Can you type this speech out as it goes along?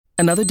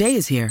Another day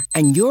is here,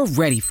 and you're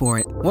ready for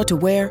it. What to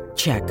wear?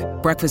 Check.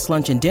 Breakfast,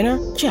 lunch, and dinner?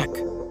 Check.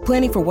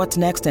 Planning for what's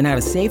next and how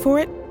to save for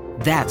it?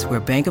 That's where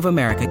Bank of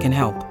America can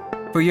help.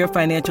 For your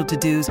financial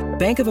to-dos,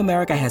 Bank of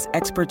America has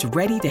experts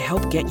ready to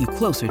help get you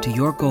closer to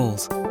your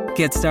goals.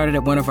 Get started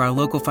at one of our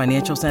local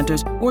financial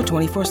centers or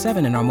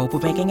 24/7 in our mobile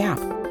banking app.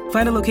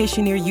 Find a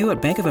location near you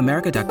at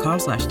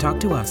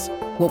bankofamerica.com/talktous.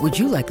 What would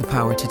you like the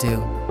power to do?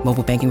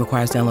 Mobile banking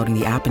requires downloading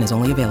the app and is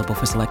only available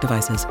for select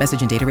devices.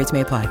 Message and data rates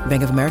may apply.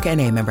 Bank of America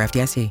N.A., member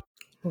FDIC.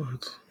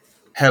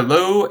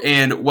 Hello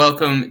and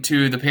welcome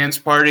to the Pants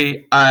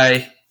Party.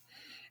 I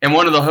am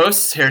one of the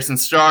hosts, Harrison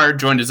Starr,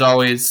 joined as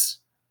always,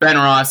 Ben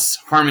Ross,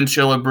 Harmon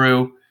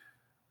Chillabrew.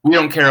 We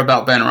don't care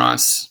about Ben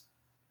Ross.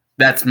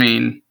 That's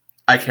mean.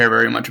 I care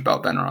very much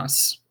about Ben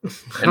Ross.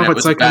 And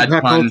it's like I'm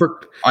back home for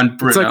on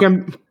Bruno.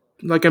 It's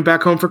like I'm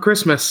back home for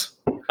Christmas.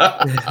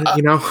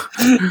 You know?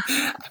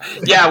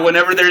 Yeah,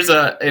 whenever there's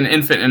an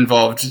infant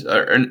involved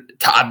or a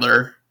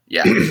toddler,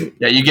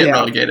 you get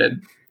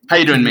relegated. How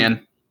you doing,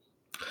 man?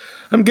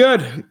 I'm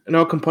good.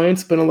 No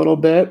complaints. Been a little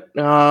bit.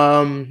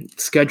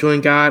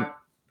 Scheduling got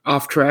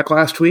off track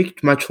last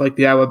week, much like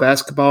the Iowa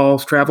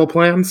basketball's travel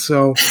plans.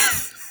 So,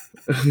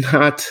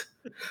 not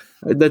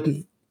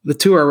the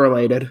two are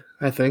related,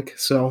 I think.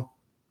 So,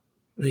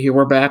 here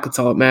we're back. That's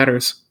all that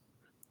matters.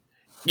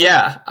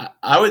 Yeah,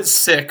 I was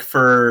sick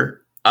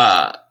for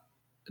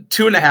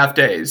 2.5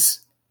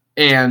 days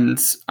and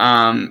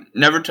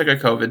never took a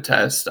COVID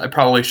test. I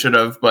probably should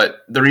have, but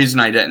the reason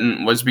I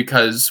didn't was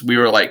because we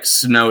were like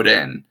snowed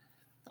in.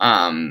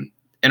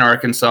 In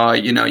Arkansas,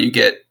 you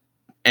get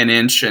an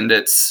inch and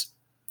it's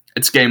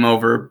game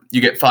over. You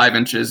get 5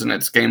 inches and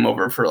it's game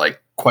over for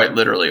like quite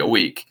literally a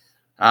week.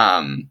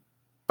 But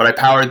I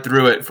powered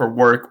through it for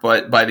work.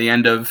 But by the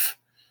end of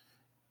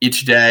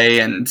each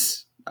day and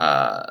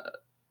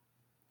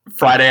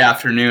Friday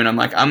afternoon, I'm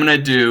like, I'm going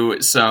to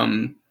do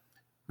some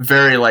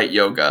very light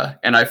yoga.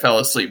 And I fell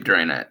asleep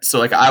during it. So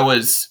like I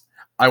was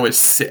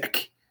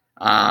sick.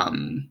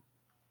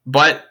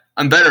 But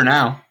I'm better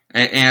now.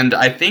 And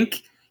I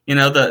think,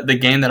 the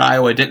game that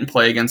Iowa didn't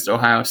play against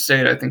Ohio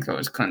State, I think that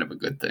was kind of a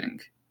good thing.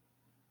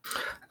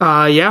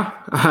 Yeah,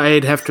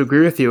 I'd have to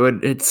agree with you.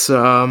 It's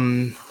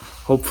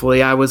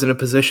hopefully I was in a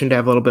position to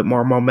have a little bit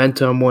more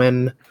momentum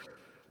when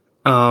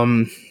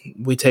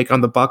we take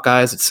on the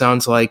Buckeyes. It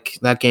sounds like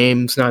that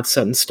game's not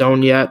set in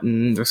stone yet,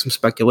 and there's some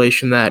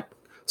speculation that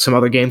some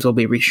other games will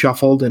be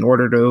reshuffled in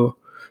order to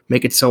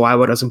make it so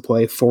Iowa doesn't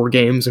play 4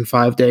 games in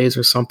 5 days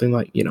or something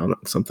like,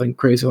 something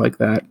crazy like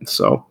that.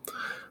 So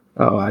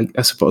I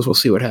suppose we'll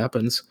see what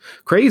happens.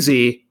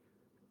 Crazy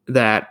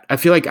that I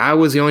feel like I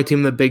was the only team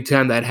in the Big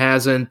Ten that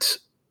hasn't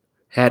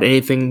had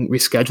anything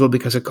rescheduled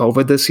because of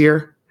COVID this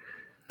year.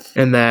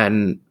 And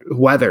then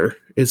weather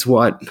is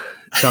what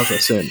tells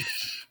us in.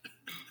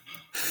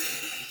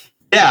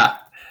 Yeah.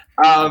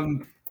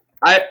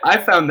 I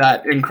found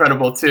that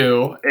incredible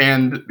too.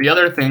 And the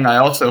other thing I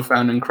also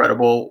found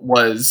incredible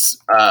was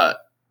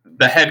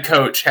the head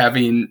coach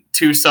having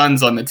 2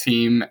 sons on the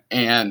team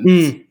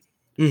and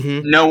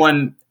no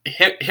one,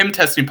 him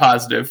testing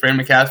positive, Fran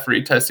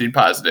McCaffrey testing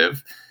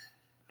positive,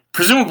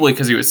 presumably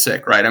because he was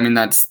sick, right? I mean,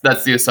 that's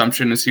the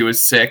assumption is he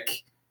was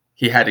sick.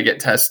 He had to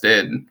get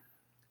tested.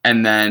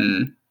 And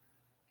then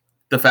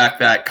the fact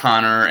that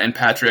Connor and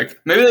Patrick,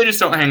 maybe they just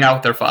don't hang out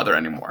with their father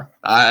anymore.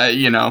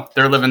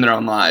 They're living their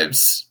own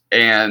lives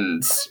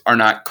and are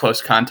not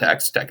close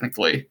contacts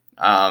technically.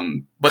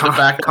 But the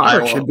fact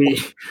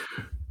that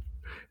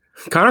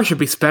Connor should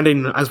be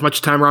spending as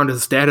much time around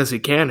his dad as he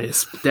can.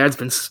 His dad's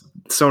been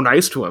so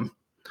nice to him.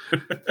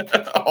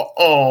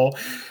 Oh,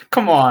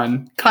 come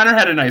on. Connor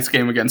had a nice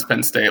game against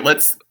Penn State.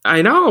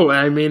 I know.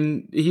 I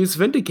mean, he's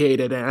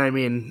vindicated. I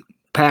mean,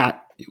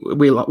 Pat,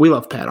 we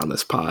love Pat on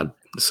this pod,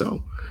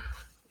 so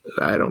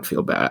I don't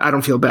feel bad. I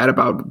don't feel bad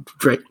about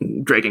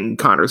dragging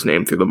Connor's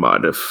name through the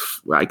mud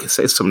if I could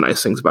say some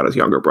nice things about his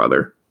younger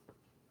brother.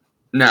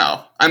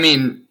 No. I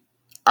mean,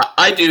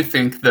 I do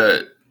think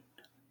the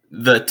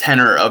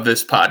tenor of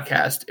this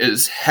podcast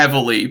is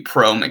heavily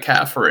pro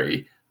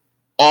McCaffrey.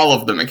 All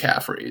of the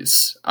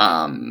McCaffreys.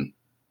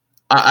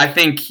 I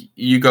think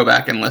you go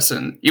back and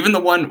listen. Even the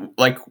one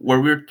like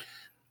where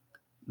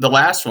the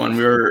last one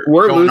we're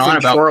going losing on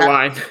about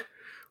Shoreline.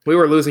 We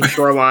were losing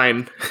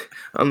Shoreline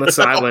on this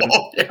island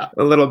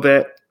a little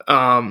bit.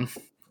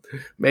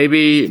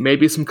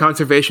 Maybe some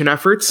conservation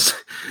efforts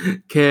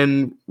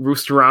can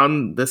roost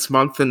around this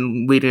month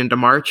and lead into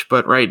March.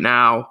 But right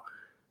now,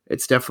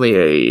 it's definitely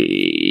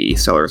a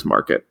seller's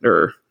market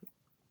or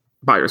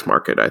buyer's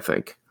market, I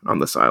think, on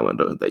this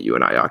island that you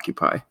and I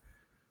occupy.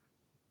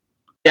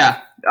 Yeah,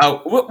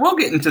 we'll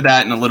get into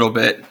that in a little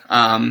bit.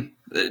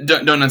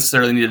 Don't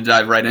necessarily need to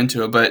dive right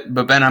into it, but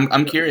Ben,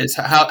 I'm curious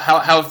how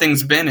have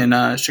things been in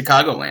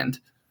Chicagoland?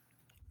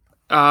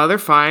 They're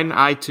fine.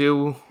 I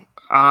too.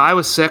 I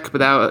was sick, but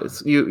that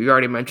was you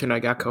already mentioned I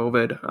got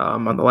COVID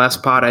on the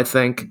last pod. I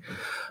think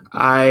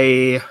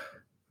I've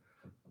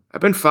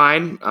been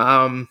fine.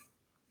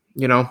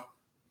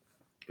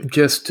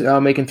 Just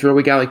making through.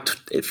 We got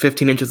like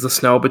 15 inches of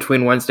snow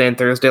between Wednesday and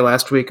Thursday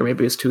last week, or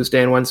maybe it's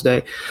Tuesday and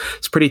Wednesday.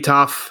 It's pretty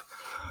tough.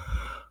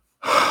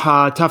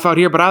 tough out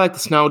here, but I like the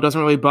snow. It doesn't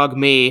really bug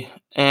me.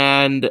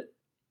 And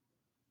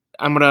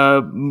I'm going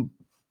to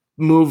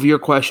move your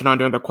question on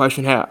to another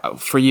question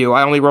for you.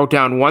 I only wrote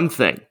down one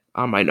thing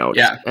on my notes.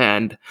 Yeah.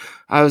 And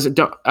I was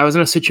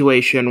in a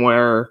situation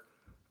where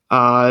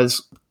I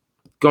was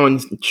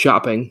going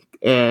shopping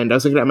and I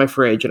was looking at my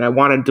fridge and I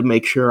wanted to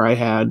make sure I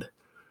had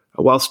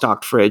a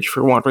well-stocked fridge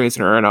for one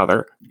reason or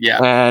another. Yeah.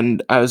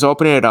 And I was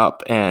opening it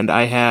up and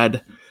I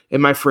had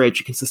in my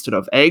fridge, it consisted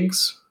of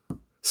eggs,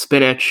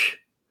 spinach,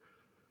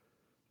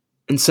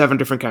 and 7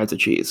 different kinds of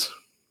cheese.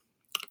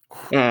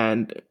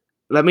 And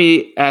let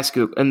me ask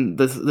you, and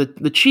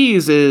the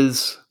cheese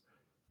is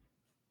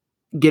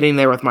getting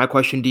there with my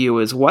question to you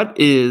is, what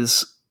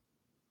is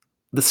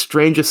the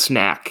strangest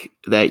snack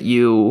that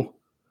you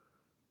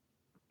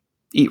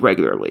eat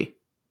regularly?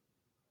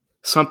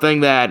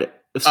 Something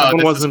that if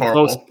someone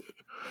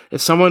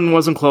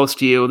wasn't close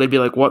to you, they'd be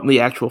like, what in the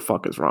actual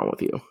fuck is wrong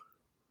with you?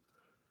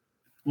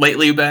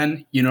 Lately,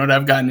 Ben, you know what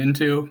I've gotten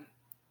into?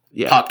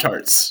 Yeah.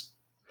 Pop-Tarts.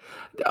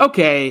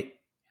 Okay.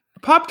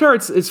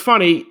 Pop-Tarts is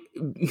funny.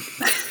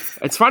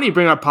 It's funny you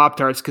bring up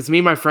Pop-Tarts because me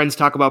and my friends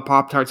talk about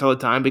Pop-Tarts all the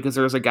time because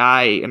there's a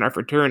guy in our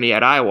fraternity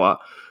at Iowa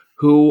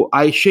who,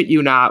 I shit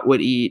you not,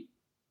 would eat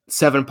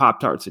 7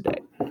 Pop-Tarts a day.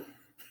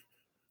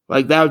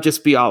 Like, that would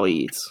just be all he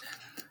eats.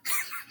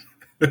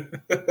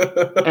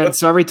 And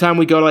so every time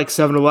we go to like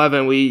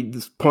 7-Eleven, we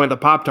just point at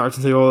the Pop-Tarts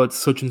and say, oh, it's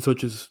such and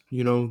such as,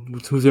 you know,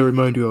 who's that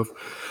remind you of?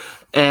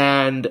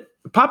 And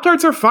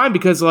Pop-Tarts are fine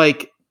because,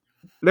 like,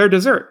 they're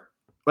dessert.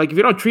 Like, if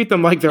you don't treat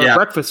them like they're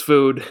breakfast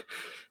food,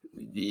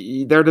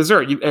 they're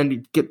dessert.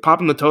 You pop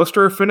in the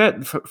toaster for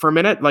a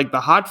minute. Like, the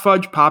hot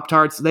fudge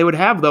Pop-Tarts, they would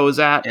have those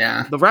at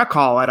the rec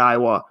hall at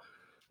Iowa.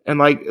 And,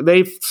 like,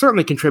 they've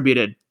certainly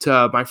contributed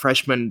to my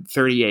freshman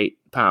 38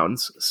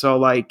 pounds. So,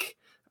 like,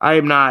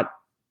 I'm not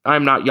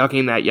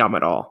yucking that yum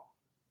at all.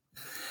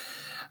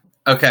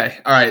 Okay.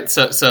 All right.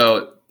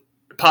 So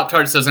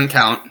Pop-Tarts doesn't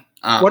count.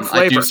 What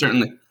flavor? I do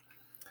certainly.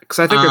 Because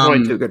I think there's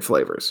only 2 good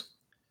flavors.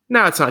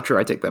 No, it's not true.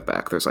 I take that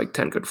back. There's like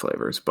 10 good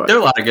flavors. But there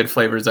are a lot of good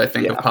flavors, I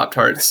think, of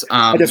Pop-Tarts.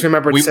 I just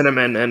remembered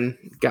cinnamon and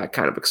got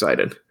kind of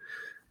excited.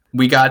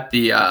 We get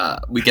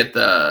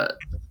the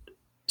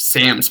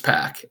Sam's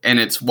pack, and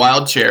it's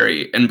wild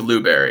cherry and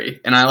blueberry.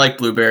 And I like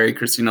blueberry.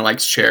 Christina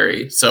likes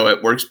cherry, so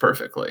it works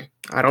perfectly.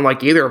 I don't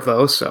like either of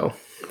those, so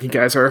you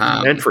guys are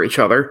meant for each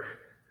other.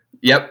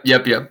 Yep.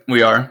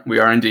 We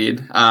are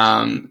indeed.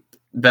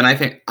 Then I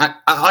think I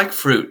like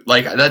fruit.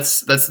 Like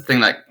that's the thing.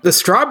 Like the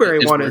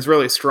strawberry one is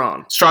really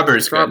strong.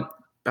 Strawberry's good.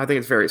 I think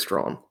it's very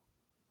strong.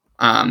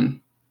 I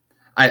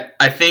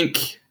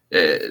think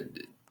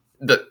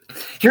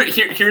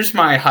here's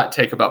my hot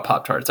take about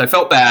Pop-Tarts. I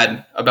felt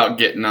bad about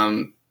getting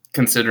them,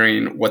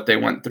 considering what they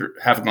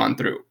are going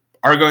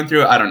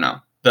through. I don't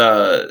know,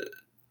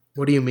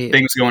 what do you mean?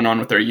 Things going on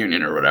with their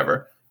union or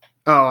whatever.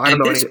 Oh, I don't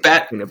know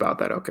anything about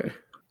that. Okay.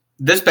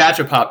 This batch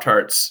of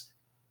Pop-Tarts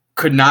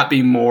could not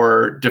be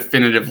more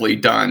definitively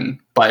done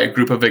by a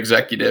group of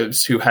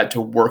executives who had to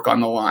work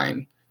on the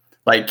line.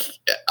 Like,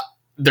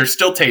 they're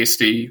still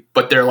tasty,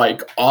 but they're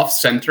like off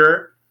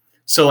center.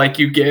 So like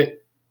you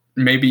get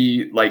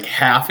maybe like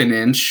half an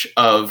inch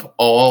of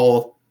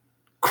all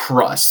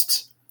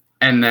crust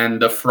and then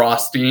the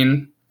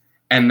frosting,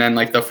 and then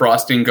like the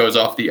frosting goes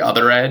off the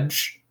other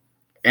edge,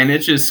 and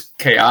it's just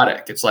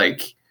chaotic. It's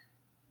like,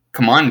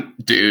 come on,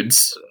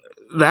 dudes.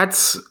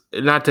 That's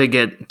not to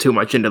get too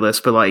much into this,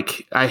 but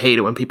like, I hate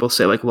it when people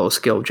say like low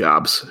skill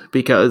jobs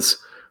because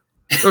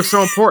they're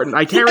so important.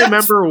 I can't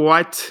remember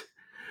what,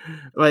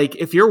 like,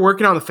 if you're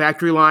working on the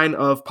factory line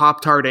of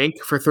Pop-Tart Inc.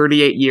 for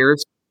 38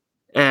 years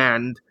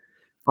and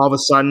all of a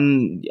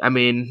sudden, I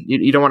mean,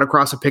 you don't want to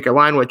cross a picket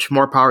line, which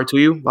more power to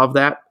you. Love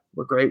that.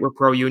 We're great. We're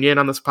pro-union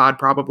on this pod,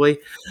 probably.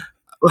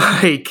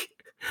 Like,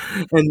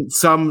 and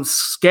some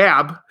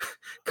scab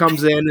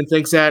comes in and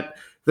thinks that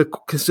the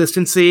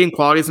consistency and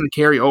quality is going to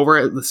carry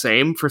over the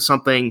same for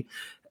something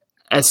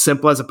as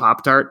simple as a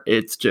Pop-Tart.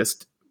 It's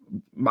just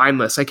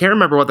mindless. I can't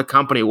remember what the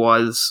company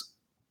was,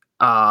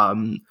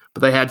 but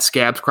they had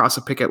scabs cross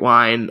a picket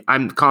line.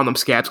 I'm calling them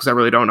scabs because I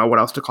really don't know what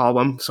else to call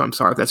them, so I'm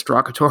sorry if that's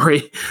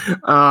derogatory.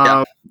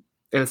 And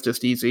it's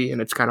just easy,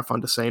 and it's kind of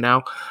fun to say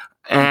now.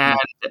 And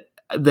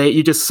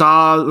you just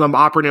saw them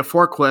operating a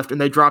forklift, and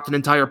they dropped an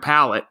entire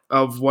pallet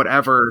of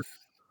whatever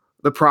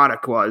the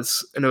product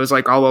was, and it was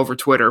like all over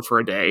Twitter for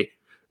a day.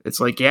 It's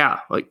like,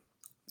 yeah, like,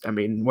 I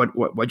mean,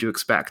 what'd you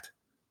expect?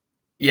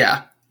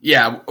 Yeah.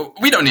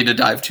 We don't need to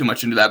dive too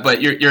much into that,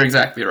 but you're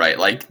exactly right.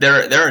 Like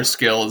there are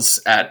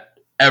skills at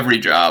every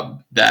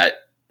job that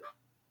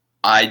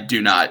I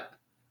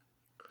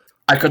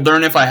could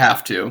learn if I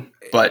have to,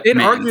 but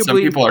man, some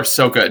people are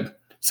so good.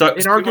 Some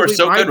people are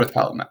so good with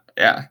Polymath.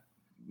 Yeah.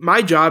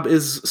 My job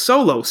is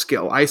so low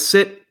skill. I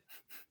sit,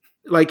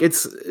 like,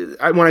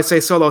 when I say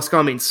so low skill,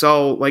 I mean it's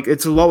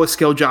the lowest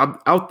skill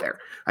job out there.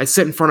 I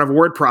sit in front of a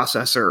word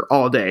processor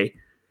all day,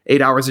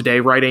 8 hours a day,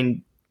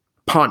 writing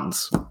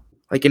puns.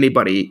 Like,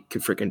 anybody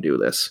could freaking do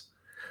this.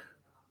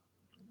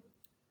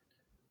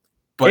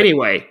 But,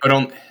 anyway.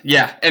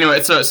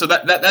 Anyway, so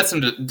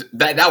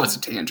that was a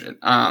tangent.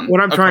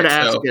 What I'm trying to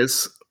ask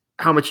is,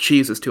 how much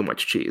cheese is too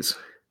much cheese?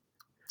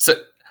 So,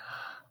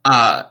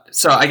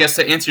 so I guess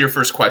to answer your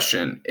first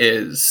question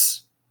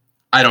is,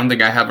 I don't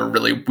think I have a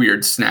really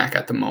weird snack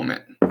at the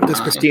moment. Does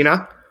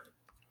Christina?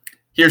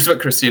 Here's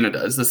what Christina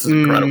does. This is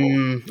incredible.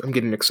 I'm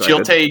getting excited.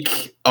 She'll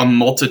take a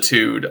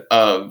multitude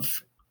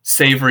of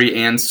savory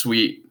and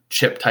sweet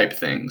chip type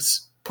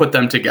things, put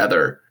them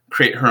together,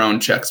 create her own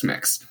Chex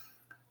Mix.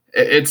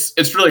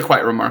 It's really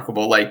quite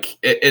remarkable. Like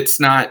it's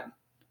not.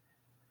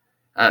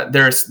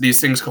 There's these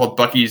things called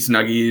Bucky's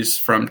Nuggies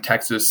from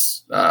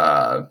Texas.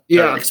 Yeah,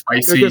 like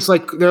spicy.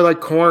 They're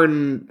like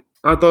corn.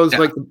 Aren't those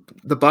like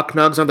the Buck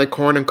Nugs? Aren't they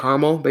corn and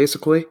caramel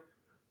basically?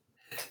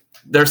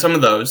 There's some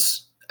of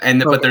those.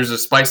 But there's a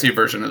spicy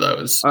version of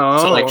those. Oh,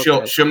 so like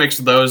she'll mix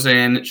those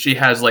in. She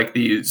has like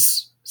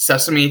these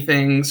sesame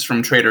things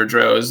from Trader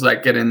Joe's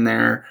that get in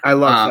there. I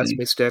love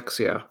sesame sticks.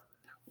 Yeah.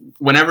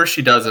 Whenever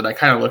she does it, I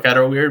kind of look at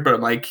her weird, but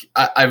I'm like,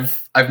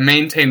 I've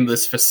maintained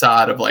this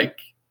facade of like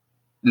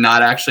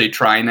not actually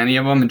trying any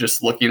of them and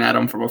just looking at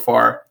them from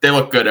afar. They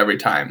look good every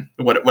time.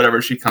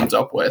 Whatever she comes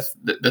up with,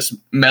 this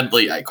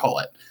medley, I call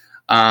it.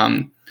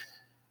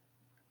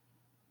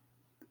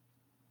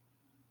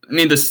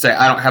 Needless to say,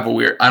 I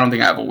don't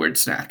think I have a weird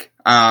snack.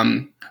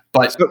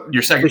 But so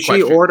your second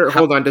question.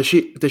 Hold on. Does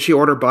she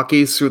order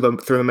Bucky's through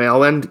the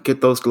mail and get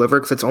those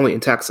delivered? Because it's only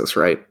in Texas,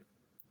 right?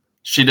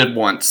 She did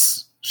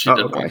once.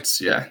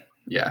 Once. Yeah.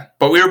 Yeah.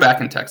 But we were back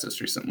in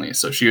Texas recently,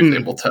 so she was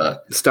able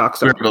to stock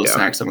stuff. We were able to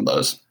snack some of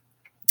those.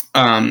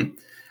 I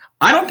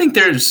don't think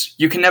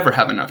you can never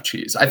have enough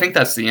cheese. I think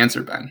that's the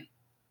answer, Ben.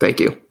 Thank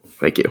you.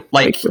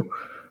 Like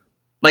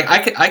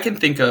I can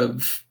think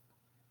of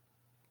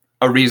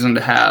a reason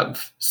to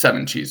have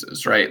 7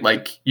 cheeses, right?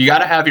 Like you got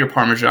to have your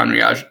Parmesan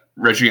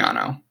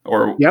Reggiano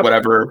or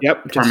whatever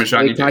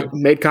Parmesan you do.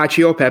 Made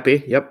cacio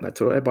pepe. Yep, that's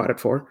what I bought it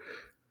for.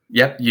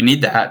 Yep, you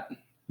need that.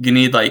 You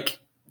need like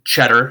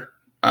cheddar,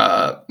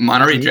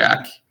 Monterey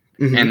Jack,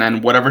 and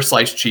then whatever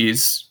sliced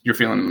cheese you're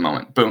feeling in the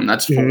moment. Boom,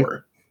 that's 4.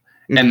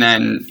 Mm-hmm. And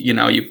then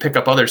you pick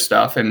up other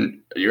stuff,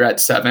 and you're at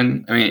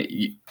 7. I mean,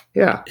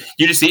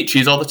 you just eat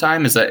cheese all the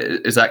time. Is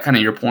that kind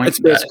of your point? It's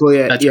basically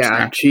it.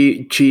 Yeah,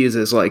 cheese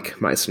is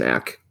like my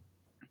snack.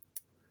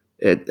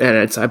 I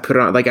put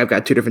it on, like I've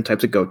got 2 different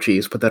types of goat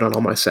cheese. Put that on all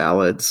my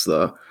salads.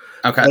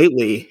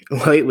 Lately,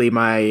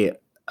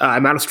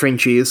 I'm out of string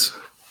cheese,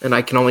 and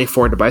I can only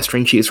afford to buy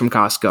string cheese from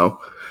Costco.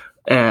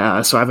 So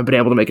I haven't been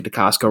able to make it to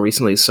Costco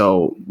recently.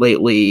 So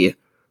lately,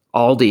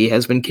 Aldi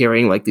has been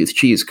carrying like these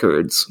cheese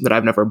curds that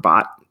I've never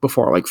bought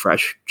before, like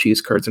fresh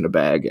cheese curds in a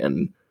bag,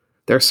 and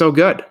they're so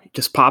good.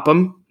 Just pop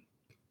them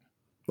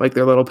like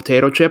they're little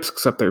potato chips,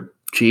 except they're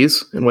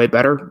cheese and way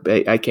better.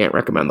 I can't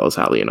recommend those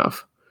highly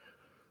enough.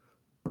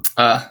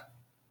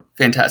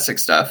 Fantastic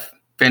stuff,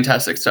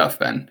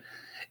 Ben.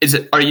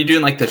 Are you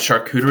doing like the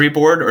charcuterie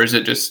board, or is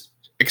it just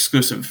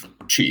exclusive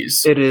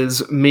cheese? It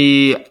is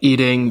me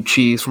eating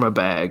cheese from a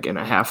bag in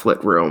a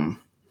half-lit room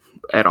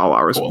at all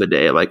hours of the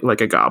day,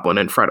 like a goblin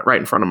right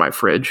in front of my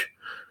fridge,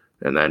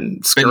 and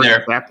then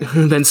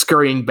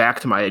scurrying back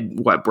to my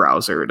web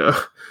browser to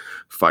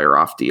fire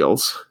off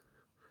deals.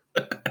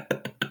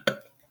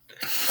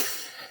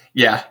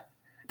 Yeah,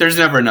 there's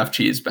never enough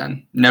cheese,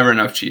 Ben. Never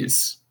enough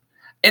cheese.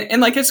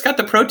 And like it's got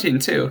the protein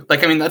too.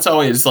 Like, I mean, that's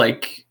always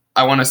like,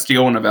 I want to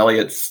steal one of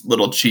Elliot's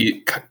little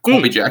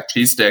Colby Jack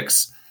cheese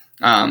sticks.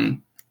 I'll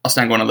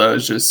snag one of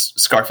those, just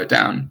scarf it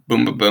down.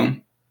 Boom, boom,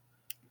 boom.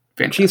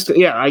 Fantastic.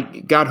 I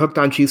got hooked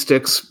on cheese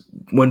sticks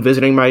when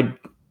visiting my,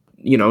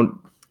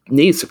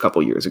 niece a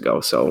couple years ago.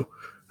 So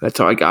that's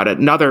how I got it.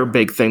 Another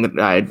big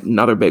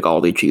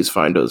Aldi cheese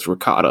find was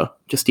ricotta.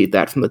 Just eat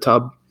that from the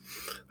tub.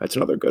 That's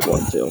another good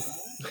one too.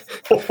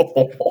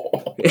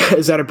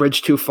 Is that a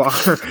bridge too far?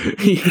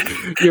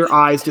 Your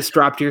eyes just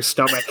dropped to your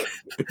stomach.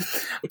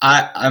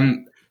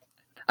 I'm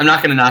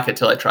not going to knock it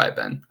till I try it,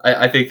 Ben.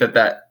 I think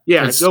that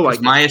yeah, still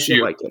like my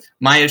issue.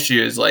 My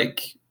issue is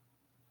like,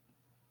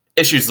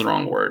 issue is the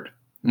wrong word.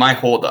 My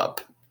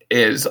holdup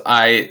is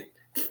I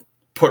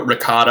put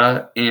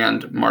ricotta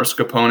and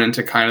mascarpone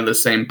into kind of the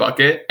same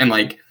bucket, and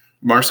like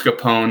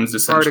mascarpone is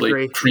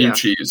essentially cream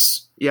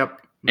cheese. Yep.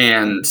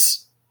 And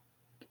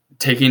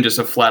taking just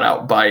a flat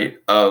out bite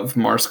of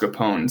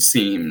mascarpone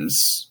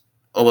seems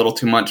a little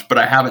too much, but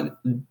I haven't.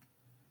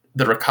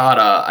 The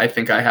ricotta, I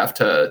think I have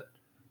to.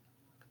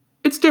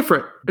 It's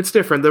different.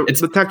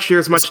 The texture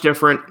is much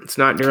different. It's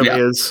not nearly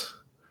as,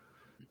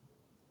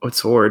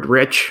 what's the word,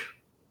 rich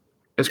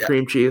as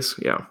cream cheese.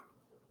 Yeah.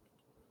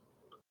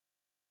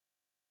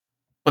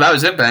 Well, that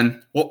was it,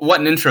 Ben. What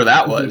an intro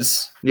that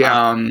was.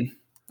 Yeah.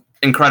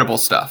 Incredible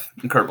stuff.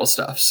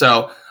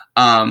 So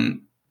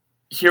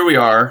here we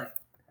are.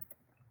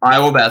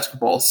 Iowa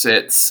basketball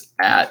sits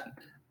at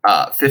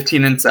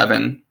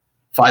 15-7,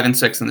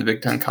 5-6 in the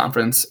Big Ten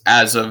Conference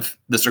as of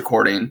this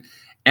recording.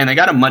 And they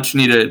got a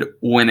much-needed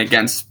win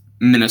against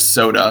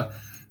Minnesota.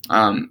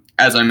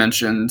 As I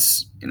mentioned,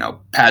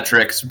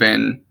 Patrick's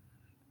been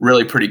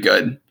really pretty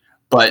good.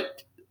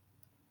 But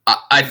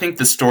I think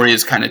the story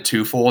is kind of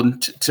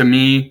twofold to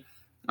me.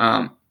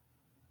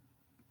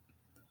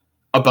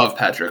 Above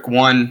Patrick.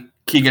 One,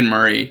 Keegan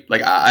Murray.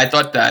 Like, I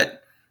thought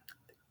that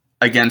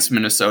against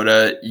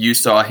Minnesota, you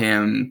saw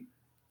him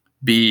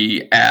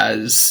be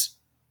as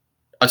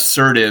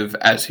assertive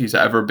as he's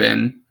ever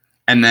been.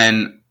 And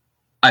then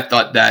I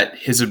thought that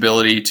his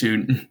ability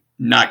to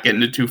not get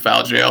into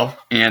two-foul jail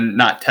and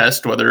not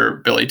test whether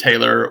Billy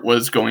Taylor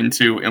was going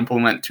to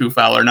implement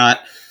two-foul or not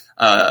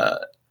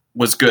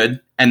was good.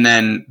 And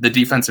then the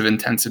defensive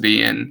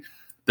intensity in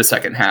the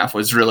second half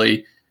was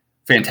really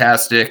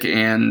fantastic.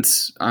 And,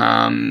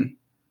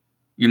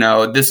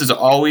 this is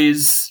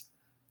always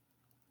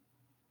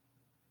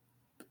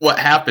what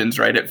happens,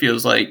 right? It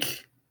feels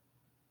like,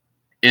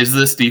 is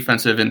this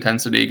defensive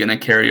intensity going to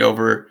carry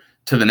over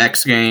to the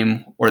next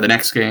game or the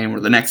next game or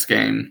the next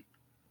game?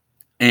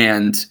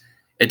 And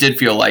it did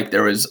feel like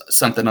there was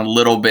something a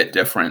little bit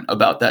different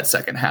about that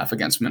second half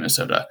against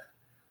Minnesota.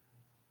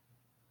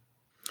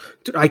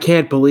 Dude, I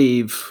can't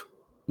believe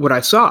what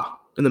I saw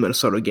in the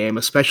Minnesota game,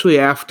 especially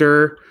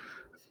after,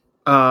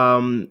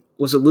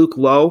 was it Luke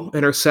Lowe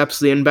intercepts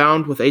the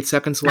inbound with 8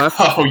 seconds left?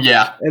 Oh,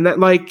 yeah. And that,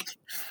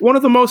 one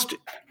of the most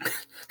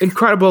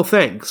incredible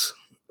things,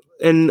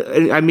 and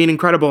I mean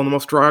incredible in the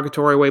most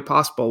derogatory way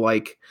possible,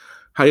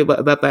 how do you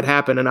let that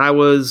happen? And I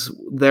was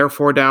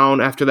therefore down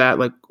after that,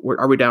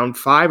 are we down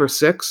 5 or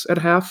 6 at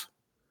half?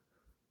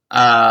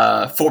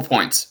 4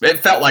 points. It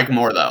felt like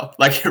more, though.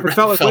 It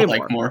felt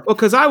like more. Well,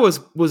 because I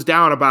was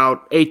down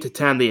about 8 to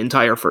 10 the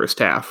entire first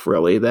half,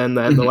 really. Then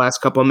the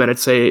last couple of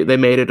minutes, they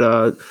made it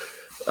a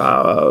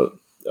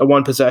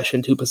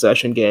 1-possession,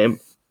 2-possession game.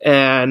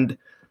 And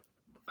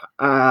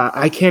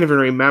I can't even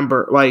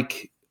remember.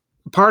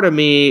 Part of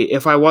me,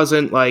 if I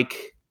wasn't,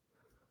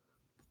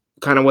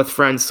 kind of with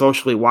friends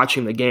socially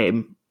watching the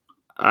game,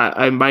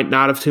 I might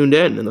not have tuned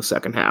in the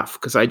second half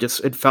because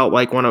it felt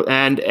like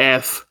and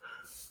if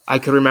I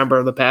could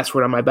remember the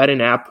password on my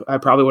betting app, I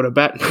probably would have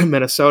bet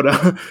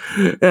Minnesota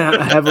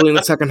heavily in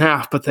the second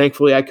half, but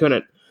thankfully I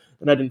couldn't,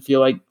 and I didn't feel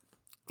like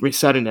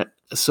resetting it.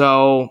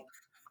 So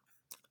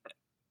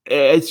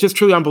it's just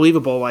truly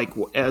unbelievable,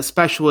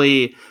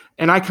 especially,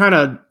 and I kind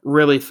of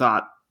really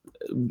thought,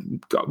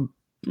 going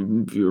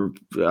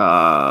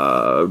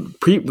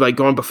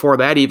before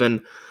that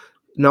even,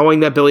 knowing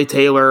that Billy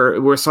Taylor,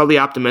 we're slightly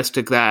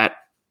optimistic that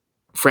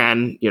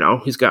Fran,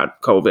 he's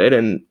got COVID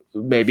and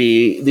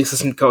maybe the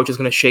assistant coach is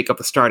going to shake up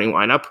the starting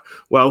lineup.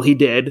 Well, he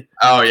did.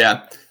 Oh,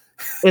 yeah.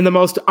 In the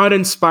most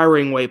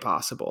uninspiring way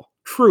possible.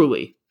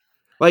 Truly.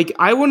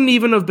 I wouldn't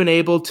even have been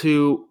able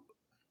to,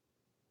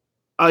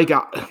 I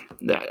don't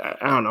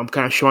know, I'm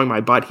kind of showing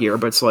my butt here,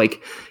 but it's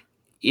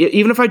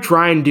even if I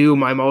try and do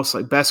my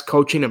most best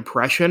coaching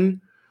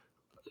impression,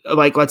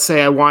 let's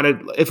say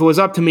if it was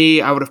up to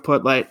me, I would have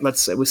put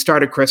let's say we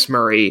started Chris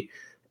Murray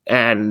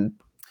and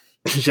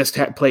just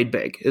played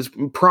big is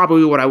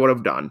probably what I would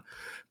have done.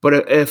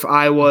 But if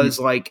I was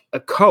a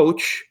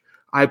coach,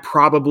 I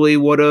probably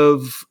would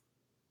have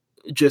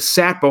just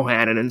sat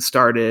Bohannon and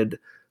started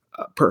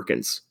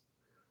Perkins.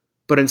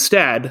 But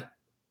instead,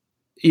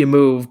 you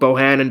move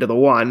Bohannon to the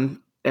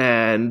 1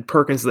 and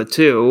Perkins to the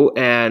 2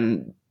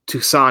 and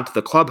Toussaint to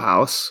the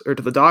clubhouse or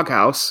to the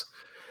doghouse.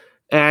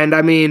 And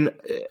I mean,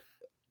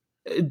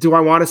 do I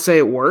want to say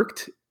it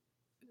worked?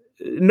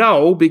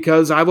 No,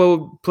 because I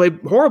will play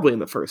horribly in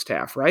the first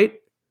half, right?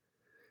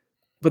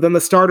 But then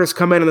the starters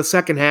come in the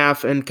second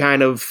half and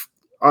kind of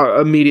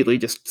immediately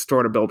just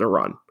start to build a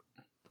run.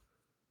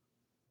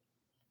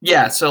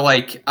 Yeah, so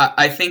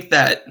I think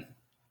that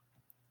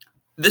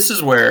this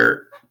is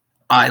where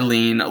I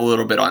lean a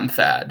little bit on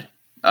Thad,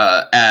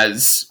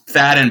 as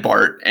Thad and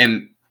Bart,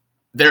 and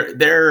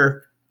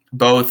they're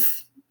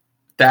both.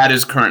 Thad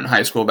is current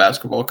high school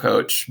basketball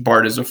coach.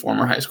 Bart is a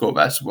former high school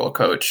basketball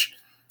coach,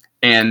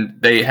 and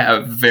they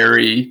have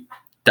very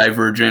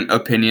divergent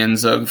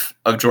opinions of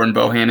Jordan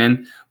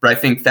Bohannon. But I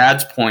think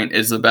Thad's point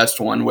is the best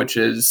one, which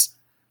is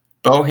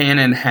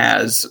Bohannon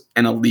has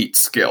an elite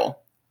skill.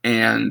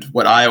 And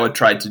what Iowa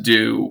tried to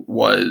do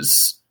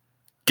was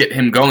get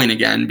him going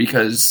again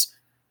because,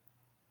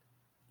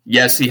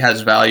 yes, he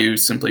has value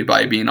simply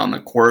by being on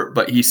the court,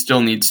 but he still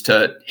needs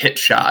to hit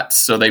shots.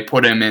 So they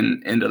put him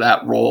into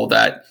that role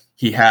that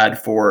he had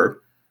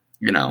for,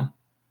 the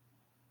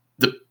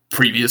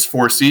previous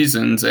 4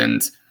 seasons,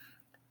 and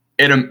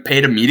it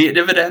paid immediate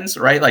dividends,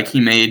 right? He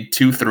made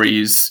 2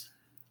 threes,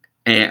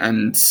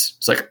 and it's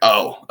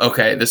oh,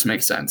 okay, this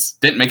makes sense.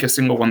 Didn't make a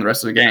single one the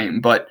rest of the game,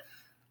 but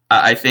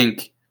I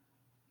think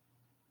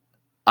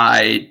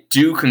I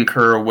do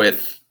concur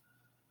with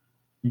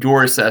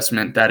your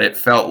assessment that it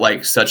felt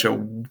like such a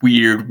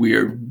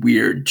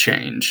weird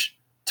change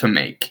to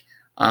make,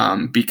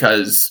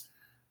 because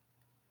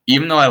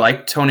even though I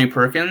like Tony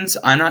Perkins,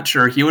 I'm not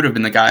sure he would have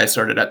been the guy I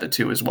started at the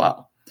 2 as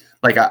well.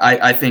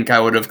 I think I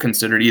would have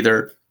considered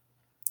either,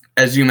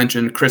 as you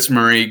mentioned, Chris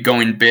Murray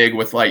going big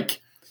with 3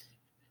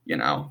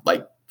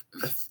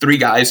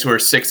 guys who are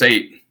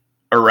 6'8"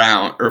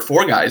 around, or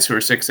 4 guys who are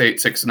 6'8",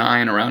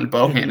 6'9" around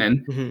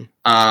Bohannon.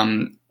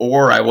 Mm-hmm.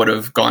 Or I would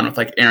have gone with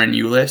Aaron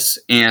Eulis.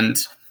 And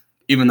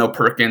even though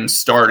Perkins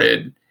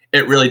started,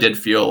 it really did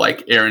feel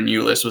like Aaron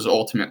Eulis was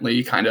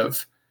ultimately kind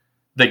of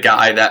the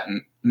guy that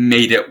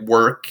made it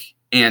work.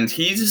 And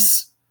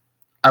he's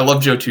I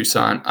love Joe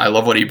Toussaint. I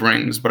love what he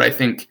brings, but I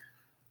think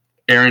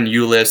Aaron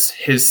Eulis,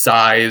 his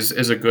size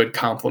is a good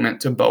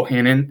complement to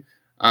Bohannon.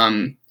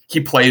 He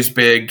plays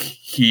big.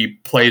 He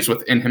plays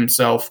within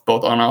himself,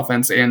 both on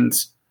offense and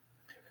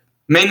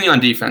mainly on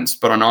defense.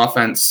 But on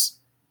offense,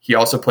 he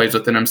also plays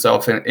within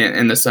himself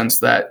in the sense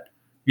that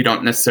you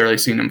don't necessarily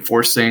see him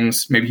force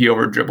things. Maybe he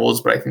over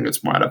dribbles, but I think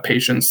it's more out of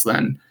patience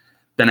than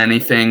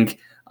anything.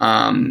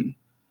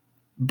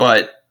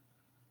 But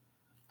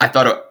I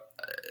thought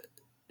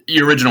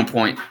your original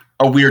point,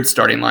 a weird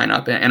starting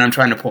lineup, and I'm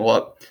trying to pull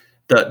up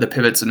the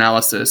pivots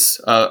analysis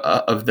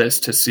of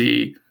this to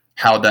see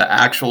how the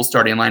actual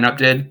starting lineup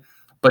did.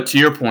 But to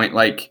your point,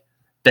 like,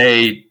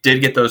 they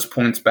did get those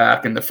points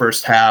back in the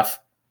first half,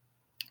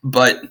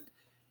 but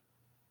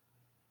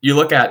you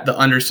look at the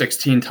under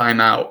 16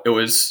 timeout, it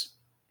was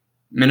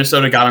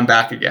Minnesota got them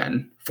back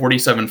again,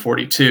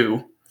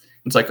 47-42.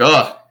 It's like,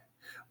 ugh.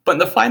 But in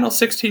the final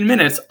 16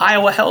 minutes,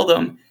 Iowa held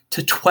them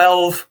to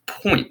 12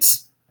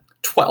 points.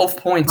 12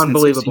 points in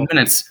 16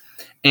 minutes.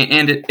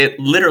 And it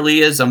literally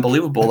is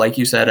unbelievable, like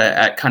you said,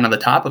 at kind of the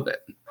top of it.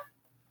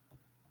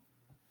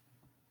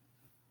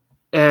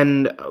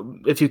 And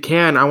if you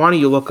can, I want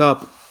you to look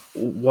up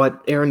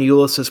what Aaron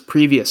Eulis'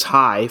 previous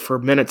high for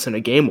minutes in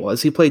a game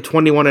was. He played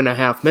 21 and a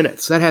half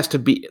minutes. That has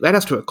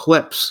to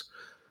eclipse,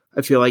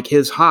 I feel like,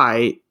 his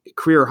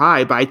career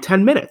high by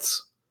 10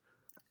 minutes.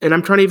 And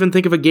I'm trying to even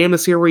think of a game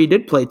this year where he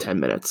did play 10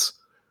 minutes.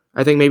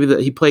 I think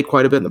maybe he played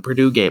quite a bit in the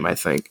Purdue game,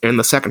 in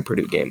the second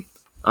Purdue game.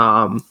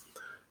 I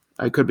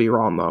could be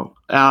wrong, though.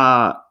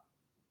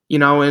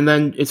 And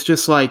then it's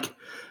just like,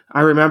 I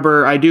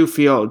remember,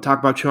 talk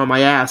about chewing on my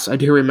ass, I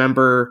do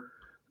remember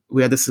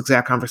we had this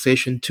exact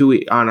conversation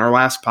too on our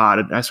last pod,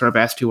 and I sort of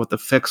asked you what the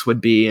fix would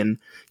be, and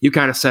you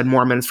kind of said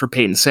more minutes for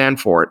Peyton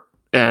Sandfort,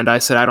 and I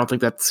said I don't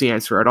think that's the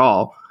answer at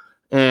all.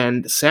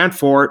 And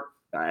Sandfort,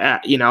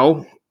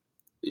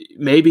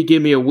 maybe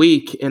give me a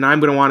week, and I'm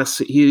going to want to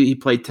see. He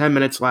played 10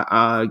 minutes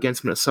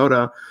against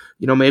Minnesota.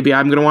 Maybe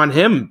I'm going to want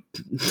him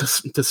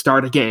to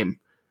start a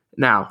game.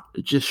 Now,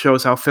 it just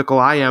shows how fickle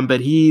I am,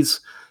 but he's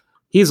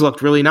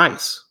looked really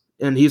nice,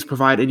 and he's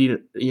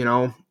provided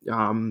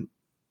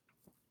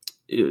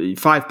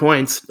 5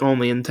 points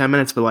only in 10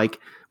 minutes, but like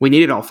we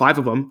needed all 5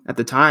 of them at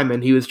the time,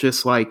 and he was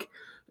just like,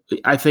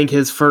 I think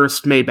his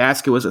first made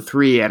basket was a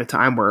 3 at a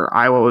time where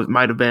Iowa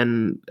might have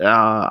been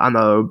on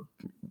the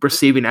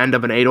receiving end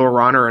of an 8-0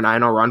 run or a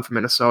 9-0 run from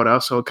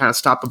Minnesota, so it kind of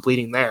stopped the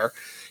bleeding there.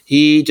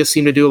 He just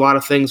seemed to do a lot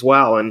of things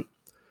well, and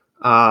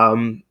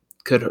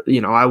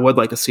I would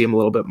like to see him a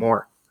little bit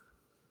more.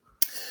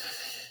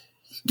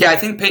 Yeah, I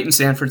think Peyton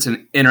Sandfort's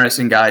an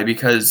interesting guy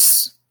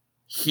because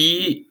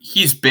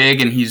he's big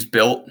and he's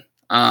built.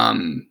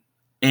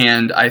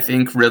 And I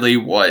think really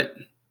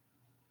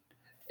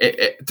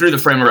through the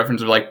frame of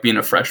reference of like being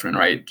a freshman,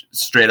 right,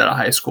 straight out of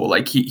high school,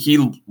 like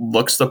he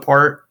looks the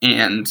part,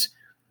 and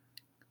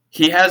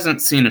he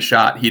hasn't seen a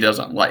shot he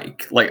doesn't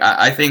like. Like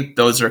I think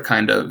those are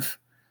kind of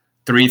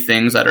 3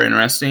 things that are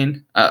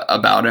interesting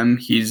about him.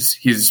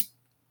 He's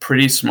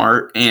pretty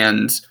smart,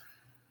 and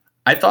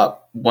I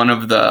thought one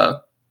of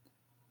the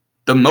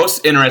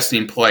most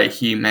interesting play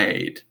he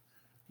made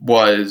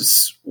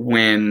was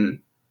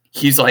when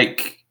he's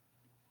like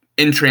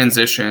in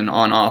transition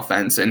on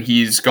offense and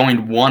he's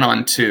going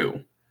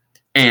 1-on-2,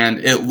 and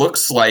it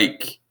looks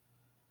like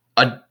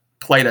a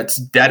play that's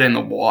dead in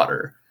the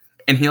water,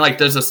 and he like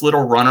does this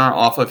little runner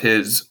off of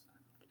his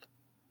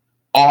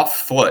off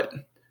foot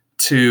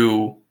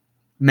to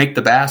make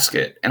the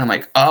basket, and I'm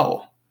like,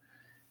 oh,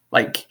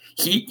 like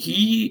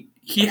he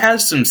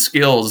has some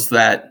skills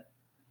that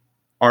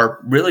are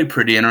really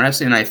pretty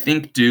interesting, and I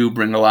think do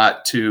bring a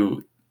lot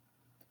to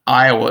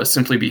Iowa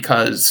simply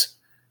because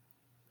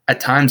at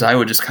times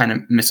Iowa just kind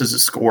of misses a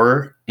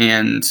scorer.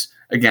 And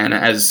again,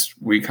 as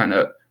we kind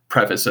of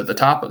preface at the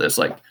top of this,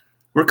 like,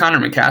 we're Connor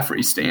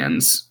McCaffrey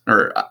stans,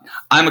 or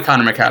I'm a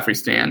Connor McCaffrey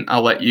stan.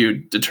 I'll let you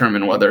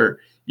determine whether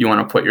you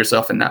want to put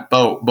yourself in that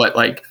boat. But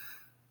like,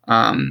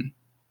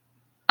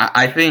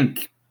 I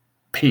think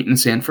Peyton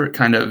Sandfort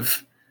kind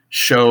of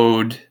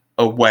showed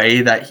a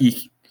way that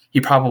he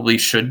probably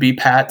should be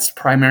Pat's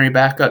primary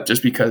backup,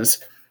 just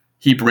because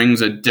he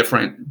brings a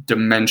different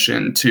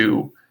dimension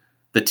to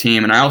the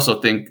team. And I also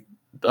think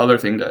the other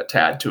thing to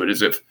add to it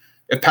is if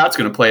Pat's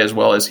going to play as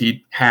well as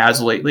he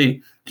has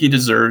lately, he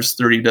deserves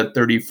 30 to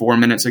 34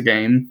 minutes a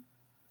game.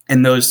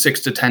 In those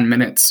 6 to 10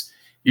 minutes,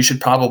 you should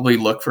probably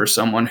look for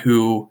someone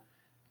who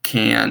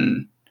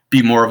can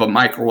be more of a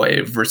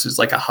microwave versus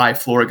like a high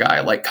floor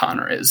guy like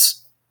Connor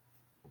is.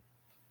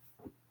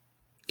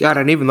 God,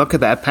 I didn't even look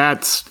at that.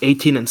 Pat's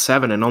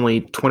 18-7 in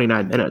only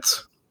 29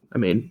 minutes. I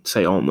mean,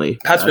 say only.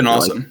 Pat's been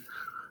awesome.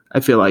 I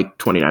feel like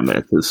 29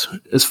 minutes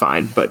is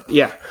fine, but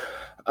yeah.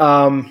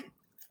 I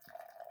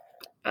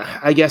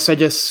guess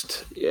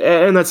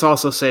and let's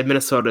also say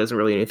Minnesota isn't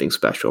really anything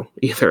special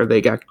either.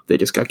 They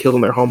just got killed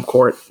in their home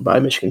court by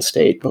Michigan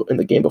State in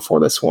the game before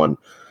this one.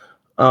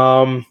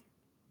 I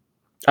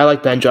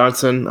like Ben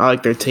Johnson. I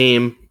like their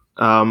team,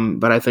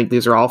 but I think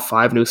these are all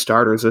 5 new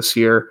starters this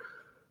year,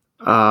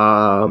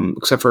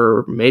 except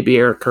for maybe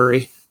Eric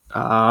Curry.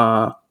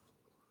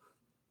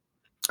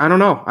 I don't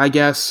know. I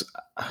guess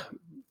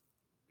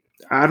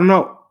I don't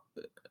know.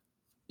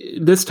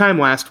 This time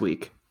last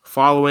week,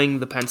 following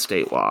the Penn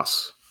State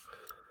loss,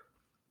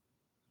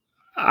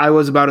 I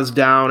was about as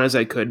down as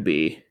I could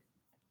be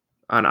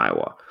on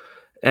Iowa.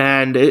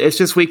 And it's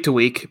just week to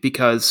week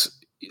because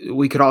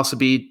we could also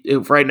be,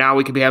 right now,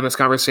 we could be having this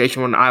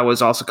conversation when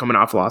Iowa's also coming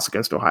off a loss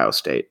against Ohio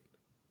State,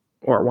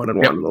 or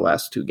 1-1 in the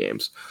last two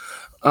games.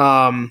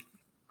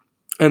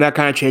 And that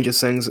kind of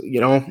changes things,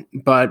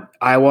 But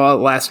Iowa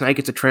last night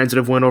gets a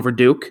transitive win over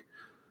Duke.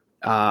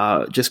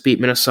 Just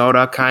beat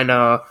Minnesota, kind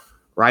of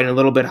riding a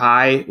little bit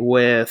high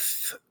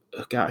with,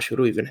 who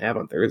do we even have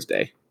on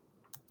Thursday?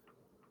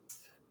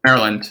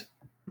 Maryland,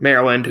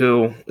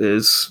 who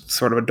is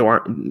sort of a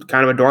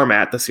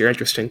doormat this year.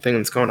 Interesting thing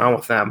that's going on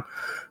with them.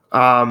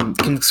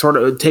 Can sort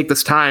of take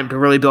this time to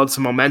really build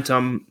some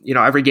momentum.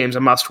 Every game's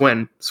a must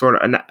win,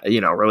 sort of,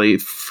 really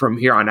from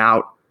here on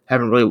out.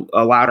 Haven't really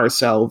allowed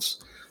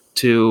ourselves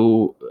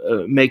to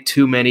make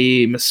too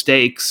many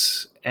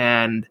mistakes.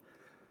 And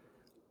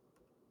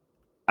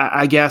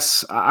I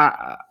guess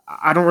I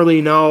don't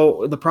really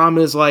know. The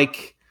problem is,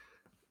 like,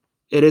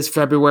 it is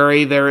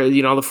February. There,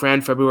 the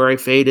Fran February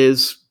fate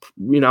is,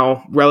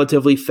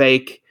 relatively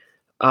fake.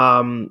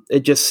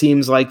 It just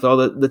seems like,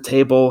 though, the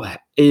table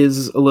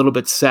is a little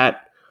bit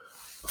set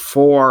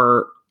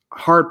for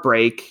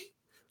heartbreak,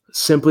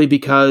 simply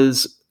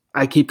because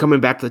I keep coming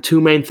back to the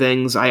two main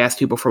things I asked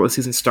you before the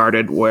season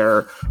started,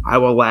 where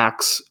Iowa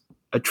lacks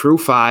a true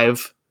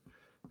five,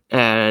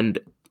 and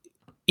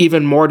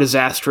even more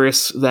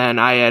disastrous than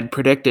I had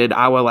predicted,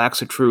 Iowa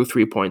lacks a true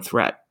 3-point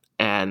threat.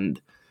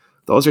 And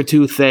those are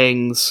two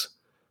things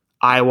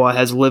Iowa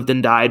has lived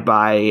and died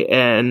by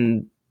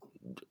in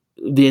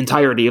the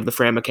entirety of the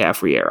Fran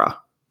McCaffrey era.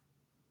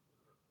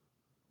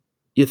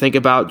 You think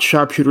about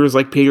sharpshooters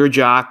like Peter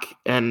Jock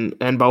and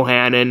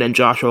Bohannon and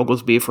Josh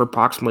Oglesby for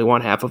approximately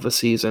one half of a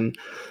season,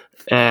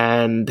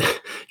 and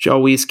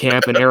Joe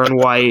Wieskamp and Aaron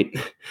White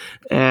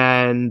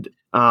and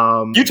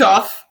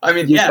Utah.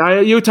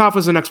 Utah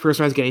was the next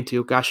person I was getting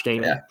to. Gosh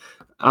dang it.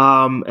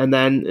 Yeah. And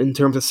then in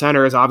terms of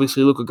centers,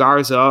 obviously Luka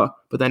Garza,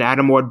 but then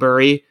Adam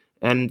Woodbury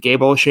and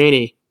Gabe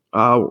Olshaney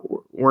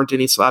weren't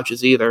any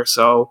slouches either.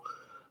 So,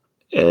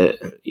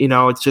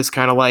 it's just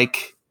kind of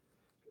like,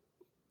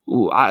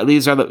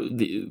 these are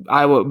the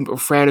Iowa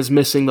Fran is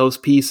missing those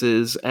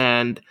pieces,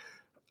 and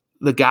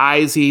the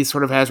guys he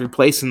sort of has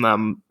replacing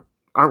them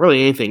aren't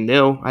really anything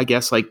new. I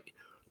guess, like,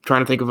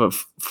 trying to think of a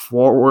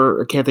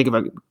forward, I can't think of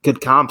a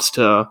good comps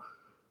to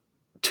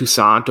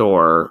Toussaint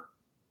or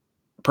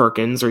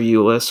Perkins or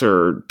Ulis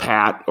or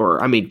Pat or,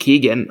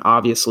 Keegan.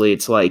 Obviously,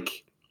 it's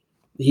like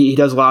he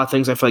does a lot of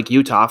things I feel like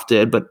Utah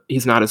did, but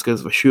he's not as good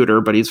of a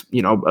shooter, but he's,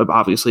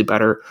 obviously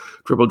better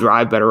dribble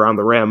drive, better around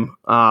the rim.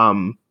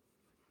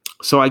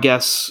 So I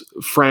guess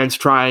Fran's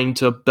trying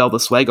to build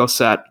this Lego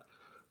set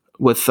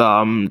with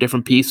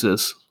different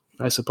pieces,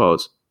 I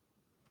suppose.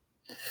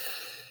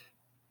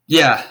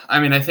 Yeah,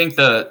 I think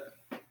the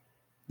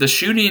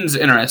shooting's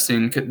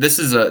interesting. This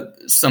is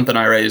something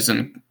I raised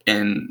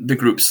in the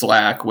group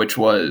Slack, which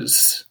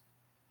was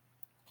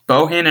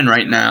Bohannon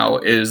right now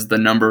is the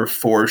number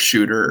 4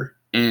 shooter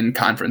in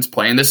conference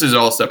play, and this is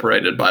all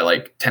separated by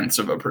like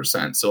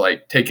 0.1%. So,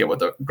 like, take it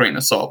with a grain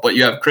of salt. But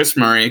you have Chris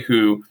Murray,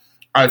 who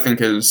I think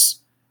has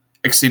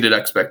exceeded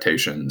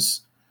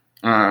expectations.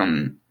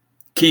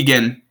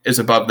 Keegan is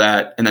above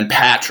that, and then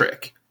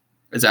Patrick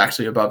is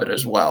actually above it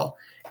as well.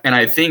 And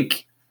I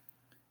think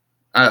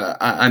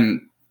I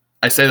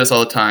say this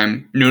all the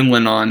time,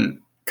 Noonlin on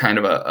kind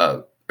of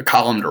a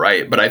column to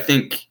write, but I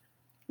think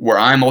where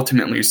I'm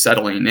ultimately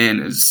settling in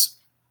is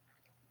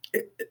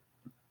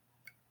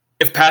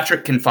if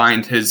Patrick can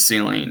find his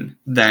ceiling,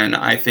 then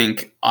I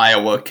think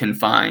Iowa can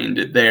find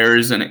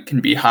theirs, and it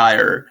can be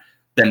higher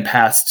than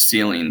past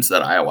ceilings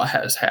that Iowa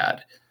has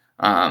had.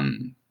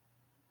 I'm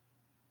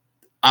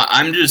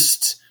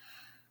just,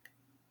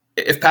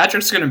 if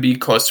Patrick's going to be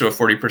close to a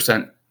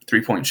 40%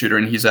 3-point shooter,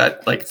 and he's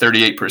at like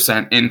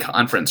 38% in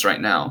conference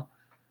right now,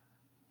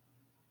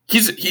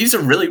 he's a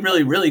really,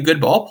 really, really good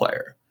ball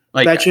player.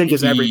 Like, that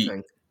changes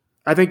everything.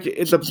 I think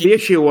the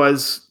issue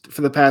was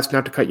for the past,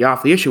 not to cut you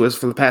off, the issue was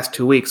for the past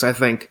 2 weeks, I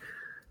think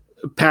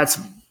Pat's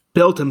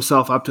built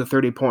himself up to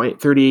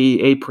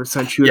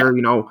 38%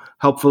 shooter,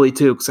 helpfully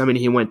too, because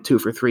he went 2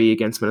 for 3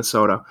 against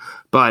Minnesota.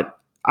 But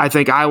I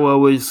think Iowa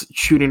was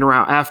shooting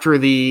around after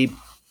the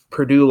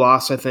Purdue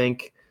loss, I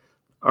think,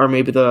 or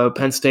maybe the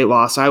Penn State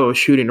loss. Iowa was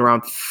shooting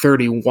around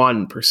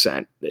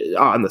 31%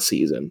 on the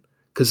season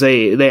because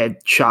they had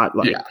shot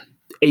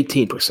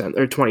 18%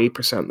 or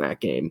 28% in that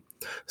game.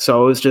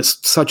 So it was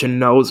just such a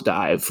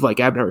nosedive like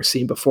I've never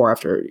seen before.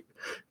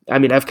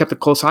 I've kept a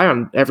close eye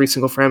on every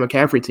single Fran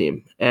McCaffrey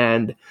team,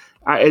 and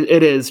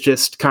it is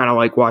just kind of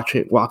like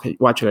watching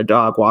a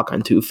dog walk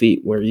on 2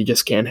 feet, where you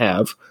just can't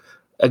have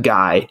a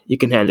guy you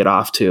can hand it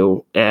off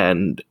to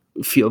and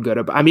feel good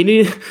about.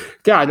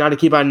 God, not to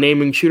keep on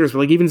naming shooters, but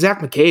like even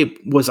Zach McCabe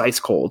was ice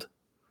cold,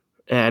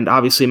 and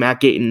obviously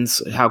Matt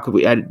Gatens. How could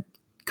we?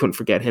 Couldn't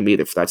forget him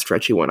either for that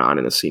stretch he went on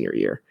in his senior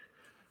year.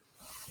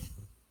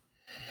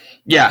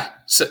 Yeah.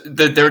 So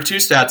there are two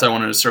stats I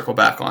wanted to circle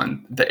back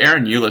on. The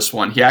Aaron Eulis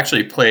one, he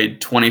actually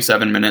played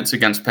 27 minutes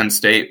against Penn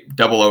State,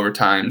 double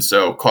overtime,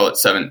 so call it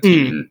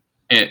 17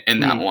 in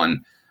that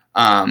one.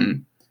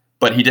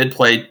 But he did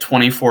play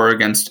 24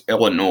 against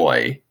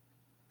Illinois,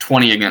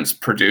 20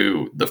 against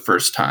Purdue the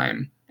first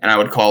time. And I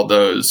would call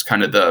those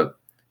kind of the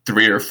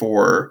 3 or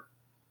 4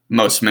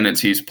 most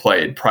minutes he's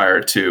played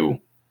prior to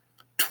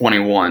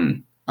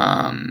 21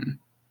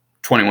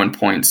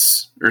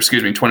 points, or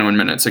excuse me, 21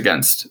 minutes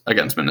against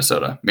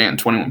Minnesota. Man,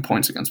 21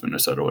 points against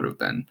Minnesota would have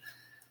been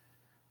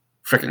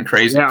freaking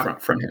crazy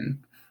from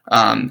him.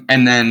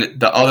 And then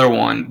the other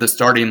one, the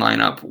starting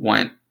lineup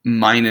went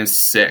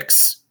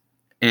 -6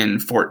 in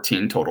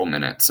 14 total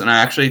minutes. And I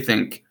actually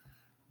think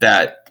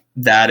that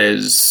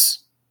is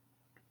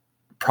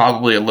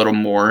probably a little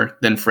more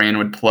than Fran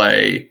would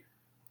play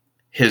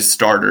his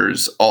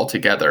starters all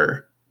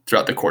together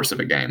throughout the course of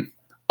a game.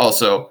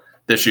 Also,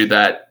 the issue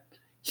that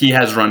he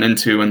has run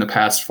into in the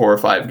past 4 or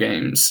 5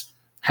 games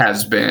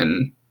has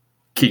been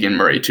Keegan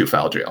Murray to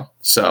foul jail.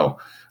 So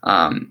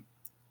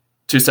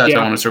 2 stats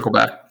I want to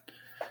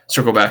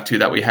circle back to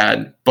that we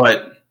had.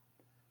 But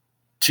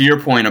to your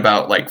point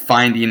about like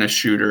finding a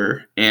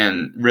shooter,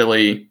 and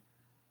really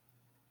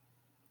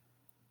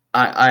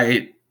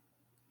I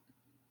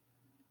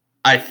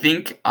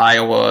think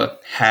Iowa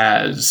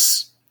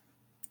has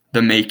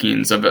the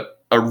makings of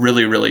a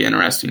really, really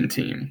interesting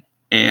team.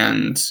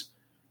 And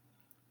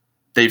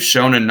they've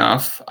shown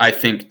enough, I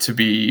think, to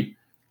be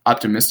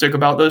optimistic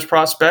about those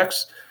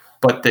prospects.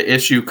 But the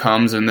issue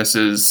comes, and this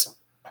is,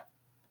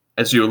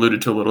 as you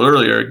alluded to a little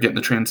earlier, getting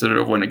the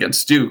transitive win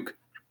against Duke.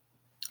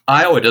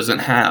 Iowa doesn't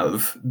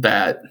have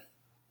that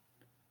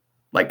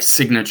like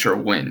signature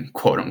win,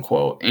 quote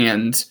unquote.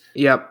 And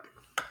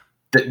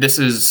this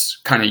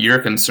is kind of your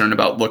concern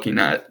about looking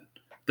at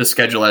the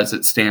schedule as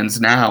it stands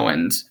now.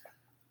 And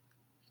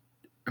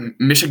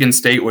Michigan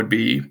State would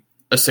be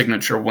a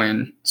signature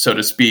win, so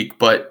to speak,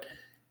 but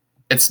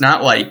it's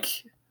not like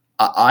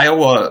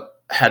Iowa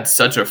had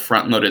such a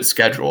front-loaded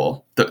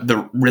schedule.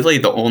 Really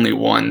the only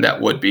one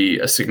that would be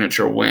a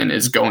signature win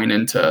is going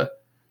into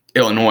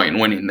Illinois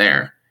and winning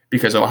there,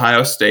 because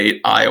Ohio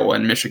State, Iowa,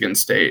 and Michigan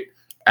State,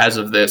 as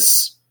of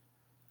this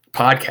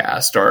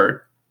podcast,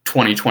 are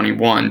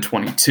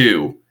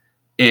 20-21-22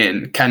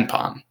 in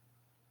KenPom.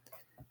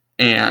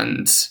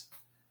 And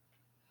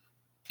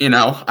you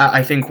know,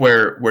 I think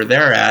where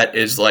they're at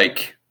is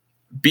like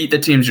beat the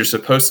teams you're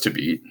supposed to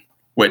beat,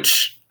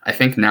 which I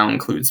think now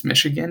includes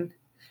Michigan,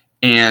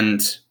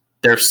 and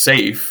they're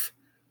safe,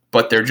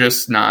 but they're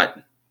just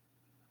not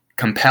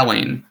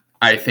compelling,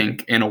 I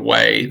think, in a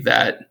way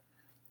that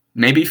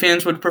maybe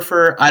fans would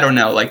prefer. I don't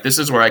know. Like, this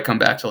is where I come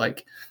back to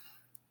like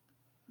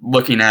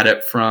looking at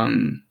it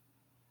from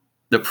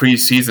the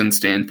preseason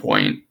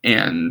standpoint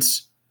and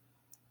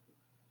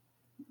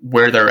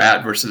where they're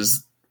at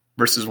versus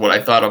what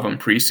I thought of them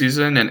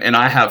preseason. And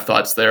I have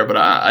thoughts there, but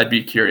I'd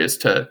be curious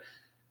to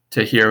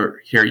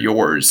hear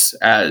yours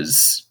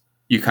as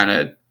you kind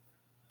of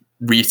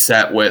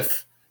reset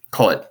with,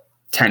 call it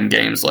 10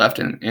 games left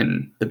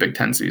in the Big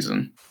Ten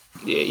season.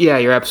 Yeah,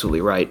 you're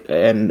absolutely right.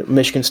 And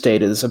Michigan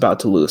State is about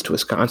to lose to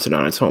Wisconsin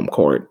on its home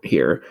court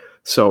here.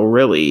 So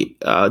really,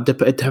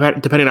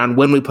 depending on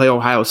when we play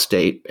Ohio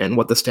State and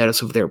what the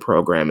status of their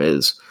program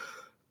is,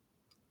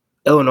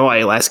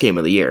 Illinois, last game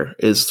of the year,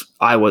 is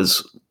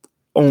Iowa's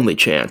only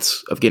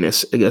chance of getting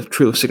a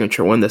true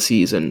signature win this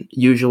season.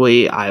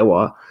 Usually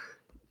Iowa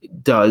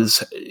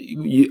does.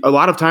 A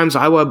lot of times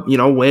Iowa,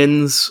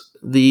 wins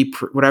the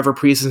whatever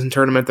preseason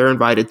tournament they're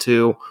invited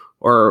to,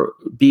 or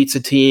beats a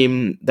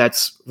team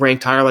that's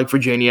ranked higher, like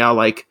Virginia,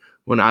 like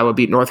when Iowa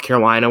beat North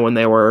Carolina when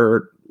they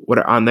were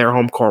on their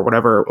home court,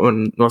 whatever,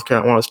 when North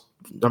Carolina was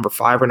number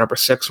 5 or number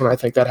 6 when I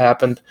think that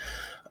happened.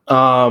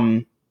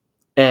 And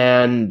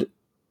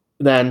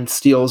then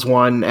steals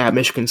one at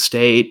Michigan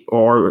State,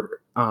 or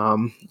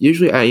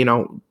usually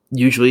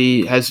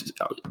has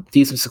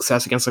decent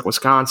success against like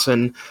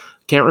Wisconsin.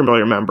 Can't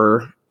really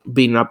remember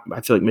beating up.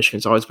 I feel like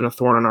Michigan's always been a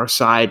thorn on our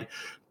side,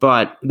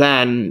 but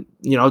then,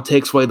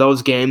 takes away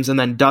those games and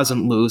then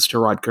doesn't lose to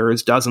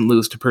Rutgers, doesn't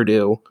lose to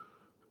Penn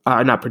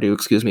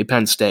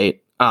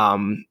State.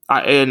 And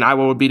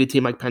Iowa would beat a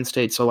team like Penn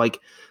State. So like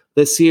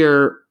this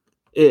year,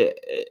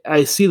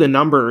 I see the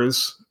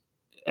numbers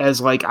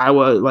as like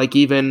Iowa, like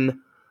even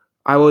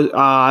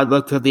I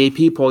looked at the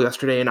AP poll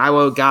yesterday, and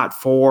Iowa got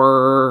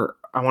 4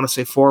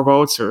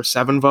 votes or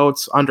 7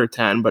 votes, under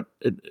 10, but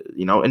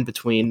in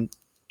between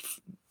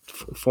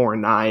 4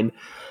 and 9.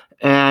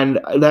 And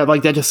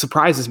that just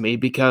surprises me,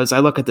 because I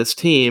look at this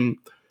team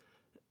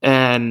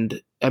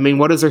and I mean,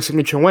 what is their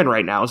signature win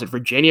right now? Is it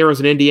Virginia or is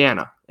it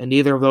Indiana? And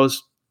neither of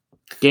those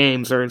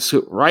games are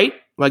right.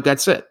 Like,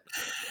 that's it.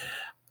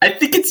 I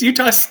think it's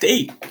Utah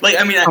State. Like,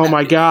 I mean, oh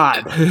my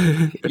God.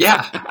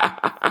 Yeah.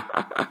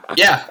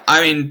 Yeah.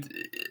 I mean,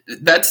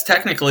 that's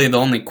technically the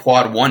only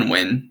quad 1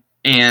 win.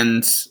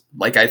 And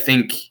like, I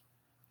think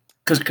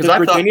because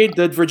I thought,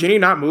 did Virginia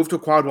not move to a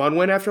quad 1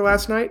 win after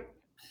last night?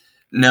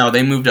 No,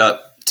 they moved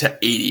up to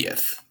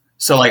 80th.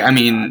 So like, I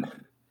mean,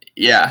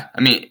 yeah,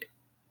 I mean,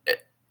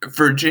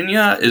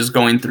 Virginia is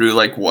going through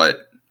like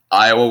what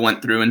Iowa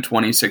went through in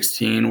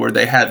 2016, where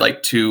they had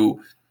like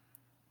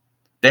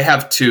they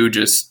have two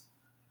just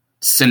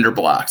cinder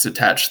blocks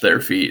attached to their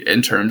feet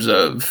in terms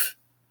of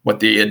what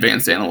the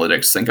advanced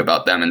analytics think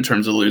about them in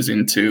terms of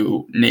losing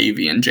to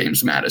Navy and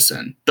James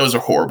Madison. Those are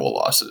horrible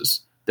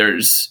losses.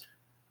 There's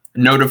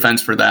no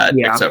defense for that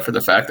except for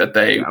the fact that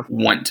they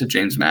went to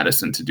James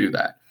Madison to do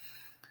that.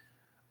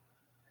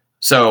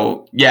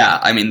 So, yeah,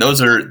 I mean,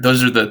 those are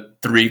the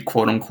three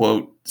quote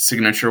unquote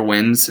signature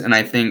wins. And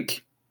I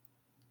think,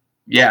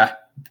 yeah,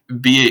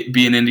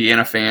 be an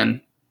Indiana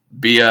fan,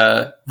 be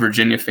a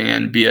Virginia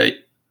fan, be a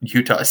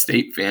Utah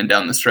State fan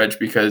down the stretch,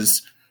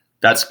 because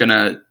that's going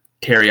to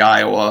carry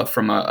Iowa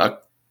from a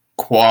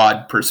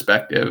quad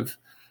perspective.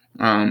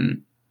 I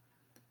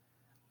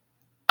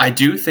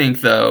do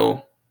think,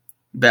 though,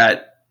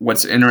 that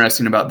what's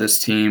interesting about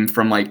this team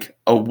from like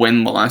a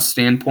win-loss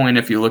standpoint,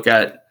 if you look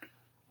at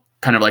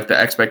kind of like the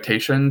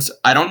expectations,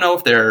 I don't know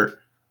if they're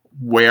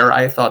where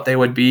I thought they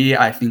would be.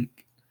 I think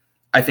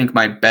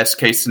my best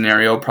case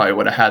scenario probably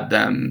would have had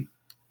them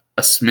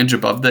a smidge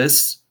above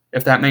this,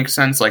 if that makes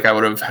sense. Like I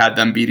would have had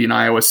them beating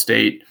Iowa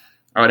State.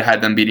 I would have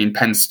had them beating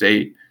Penn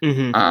State.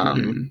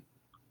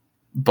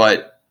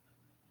 But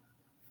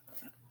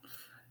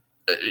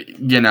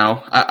you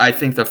know, I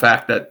think the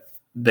fact that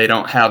they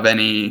don't have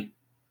any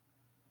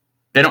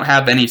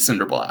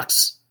cinder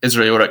blocks is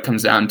really what it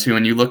comes down to.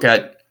 And you look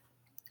at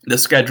the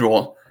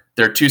schedule,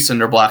 there are two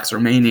cinder blocks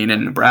remaining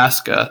in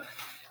Nebraska,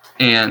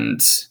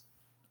 and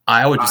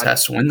Iowa just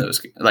has to win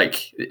those.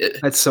 Like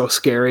that's so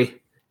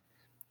scary.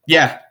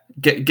 Yeah,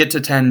 get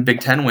to 10 Big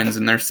Ten wins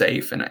and they're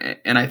safe. And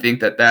I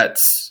think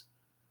it's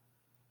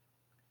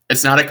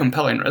not a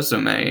compelling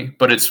resume,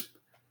 but it's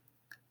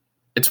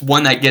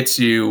one that gets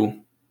you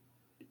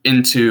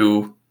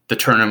into the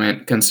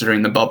tournament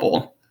considering the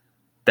bubble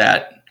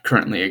that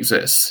currently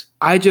exists.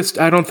 I just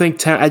don't think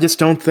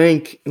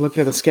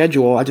looking at the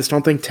schedule, I just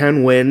don't think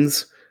 10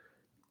 wins.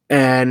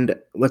 And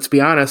let's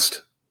be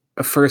honest,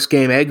 a first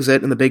game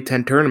exit in the Big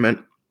Ten tournament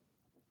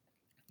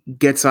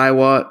gets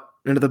Iowa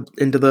into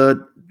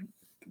the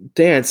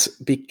dance,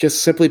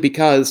 just simply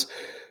because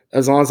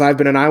as long as I've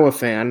been an Iowa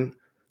fan,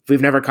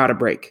 we've never caught a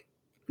break.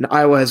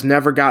 Iowa has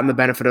never gotten the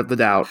benefit of the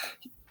doubt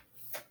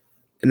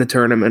in the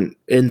tournament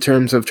in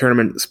terms of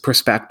tournament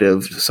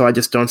perspective. So I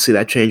just don't see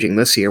that changing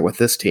this year with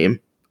this team.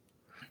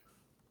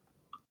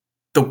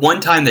 The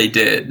one time they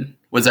did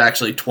was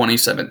actually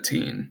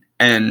 2017.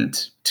 And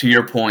to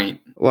your point,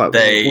 when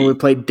we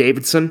played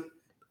Davidson?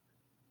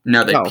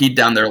 No, they peed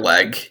down their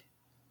leg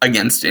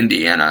against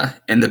Indiana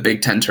in the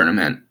Big Ten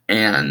tournament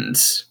and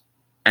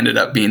ended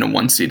up being a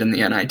 1 seed in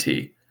the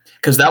NIT.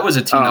 Because that was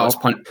a team that was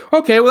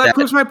okay, well, that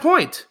proves my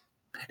point.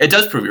 It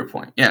does prove your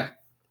point, yeah.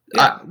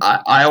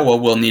 Iowa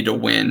will need to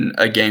win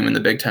a game in the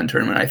Big Ten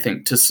tournament, I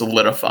think, to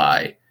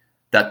solidify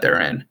that they're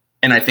in.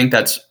 And I think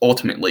that's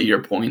ultimately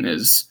your point,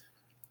 is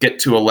get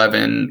to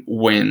 11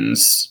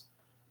 wins,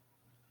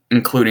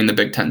 including the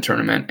Big Ten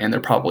tournament, and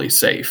they're probably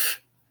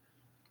safe.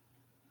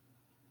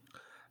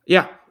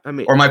 Yeah, I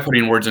mean, or am I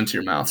putting words into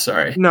your mouth?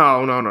 Sorry.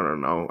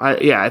 No.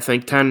 I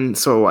think 10.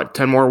 So what?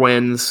 10 more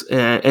wins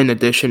in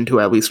addition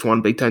to at least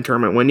one Big Ten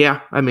tournament win.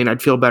 Yeah, I mean,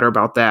 I'd feel better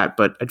about that,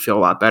 but I'd feel a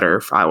lot better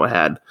if Iowa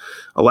had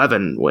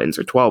 11 wins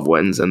or 12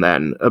 wins, and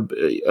then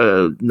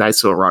a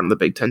nice little run in the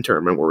Big Ten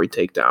tournament where we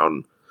take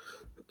down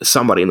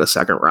somebody in the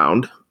second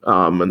round,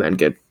 and then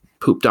get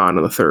pooped on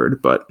in the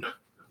third. But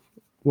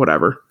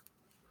whatever.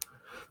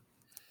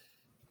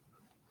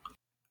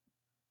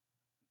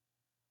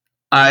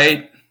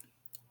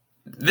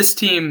 This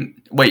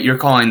team, wait, you're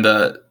calling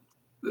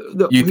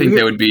you think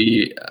they would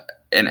be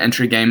an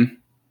entry game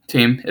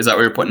team? Is that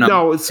what you're putting up?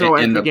 No, so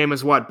entry game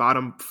is what,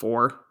 bottom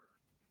 4?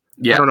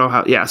 Yeah. I don't know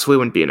how, yeah, so we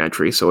wouldn't be an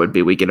entry, so it'd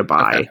be we get a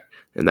bye,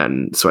 and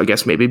then, so I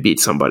guess maybe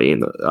beat somebody in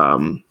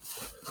the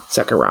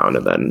second round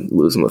and then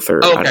lose in the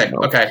third. Oh,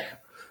 okay.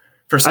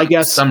 For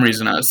some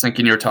reason, I was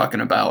thinking you were talking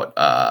about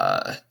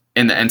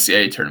in the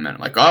NCAA tournament.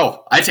 I'm like,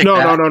 oh, I take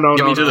that. No.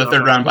 Get me to the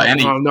third round by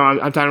any. No,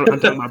 I'm talking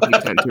about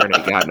Big Ten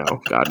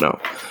tournament. God, no.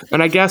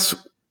 And I guess,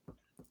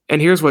 and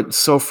here's what's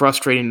so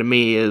frustrating to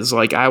me is,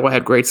 like, Iowa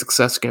had great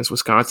success against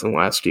Wisconsin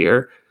last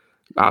year.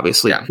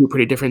 Obviously, two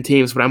pretty different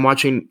teams, but I'm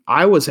watching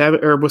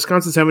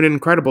Wisconsin's having an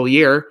incredible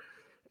year,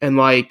 and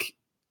like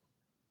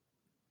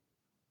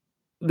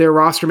their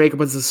roster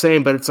makeup is the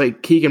same, but it's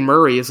like Keegan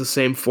Murray is the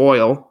same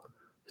foil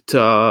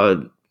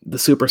to the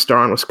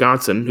superstar in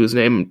Wisconsin, whose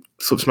name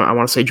slips my, I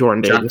want to say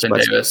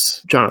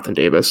Jonathan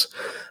Davis.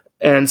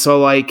 And so,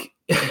 like,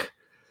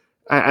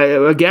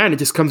 again, it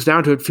just comes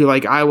down to it. Feel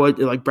like Iowa,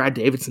 like Brad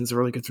Davidson's a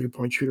really good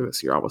 3-point shooter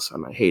this year. All of a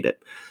sudden, I hate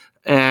it.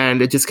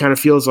 And it just kind of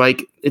feels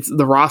like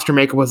the roster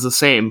makeup was the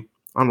same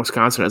on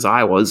Wisconsin as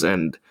Iowa's,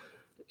 and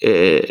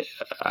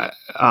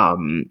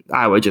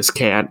Iowa just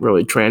can't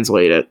really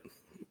translate it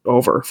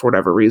over for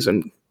whatever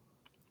reason.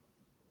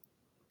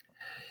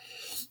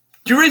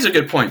 You raise a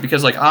good point,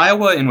 because like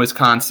Iowa and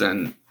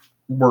Wisconsin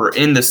were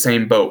in the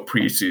same boat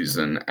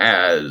preseason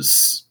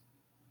as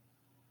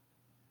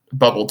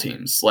bubble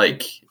teams.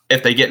 Like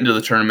if they get into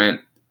the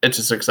tournament, it's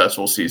a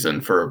successful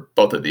season for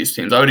both of these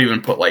teams. I would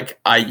even put like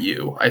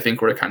IU. I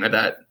think we're kind of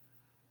that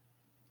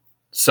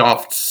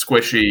soft,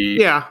 squishy.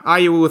 Yeah,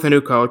 IU with a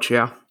new coach,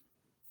 yeah.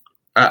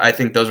 I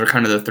think those are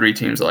kind of the three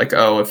teams like,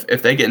 oh,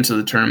 if they get into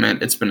the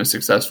tournament, it's been a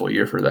successful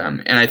year for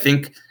them. And I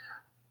think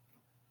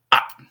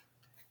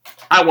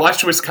I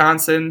watched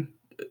Wisconsin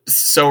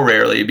so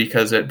rarely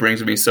because it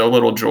brings me so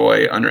little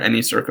joy under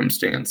any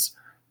circumstance.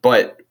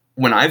 But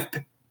when I've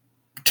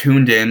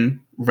tuned in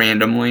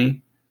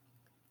randomly,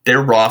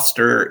 their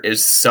roster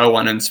is so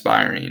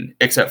uninspiring,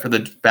 except for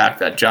the fact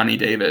that Johnny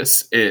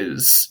Davis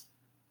is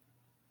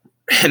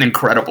an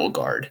incredible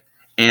guard.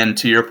 And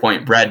to your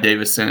point, Brad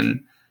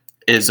Davison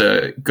is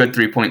a good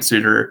three-point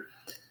shooter,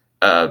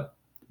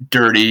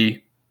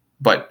 dirty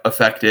but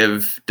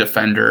effective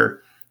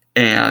defender.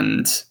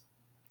 And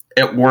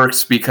it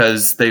works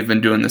because they've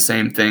been doing the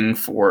same thing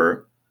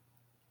for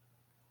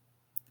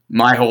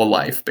my whole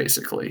life,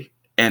 basically.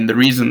 And the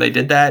reason they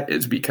did that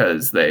is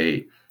because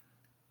they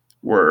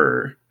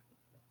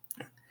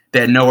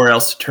had nowhere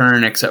else to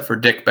turn except for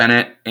Dick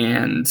Bennett,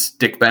 and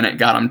Dick Bennett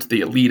got them to the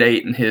Elite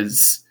Eight in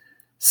his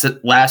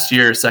last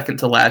year, second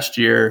to last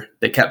year.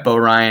 They kept Bo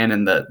Ryan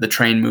and the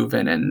train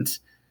moving, and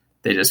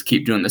they just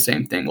keep doing the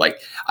same thing. Like,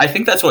 I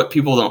think that's what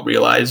people don't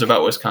realize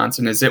about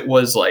Wisconsin is it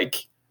was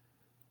like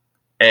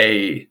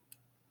a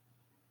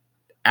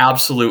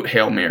absolute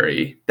Hail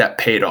Mary that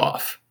paid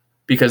off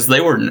because they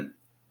were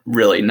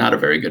really not a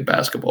very good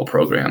basketball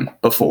program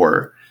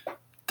before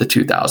the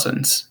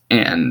 2000s.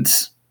 And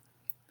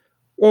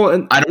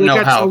I don't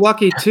know how so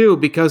lucky too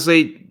because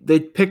they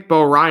picked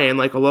Bo Ryan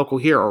like a local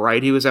hero,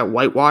 right? He was at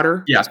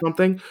Whitewater or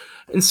something.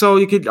 And so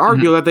you could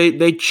argue that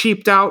they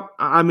cheaped out.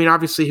 I mean,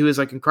 obviously he was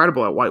like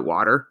incredible at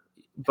Whitewater,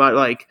 but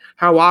like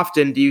how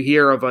often do you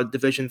hear of a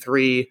Division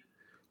III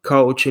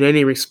coach in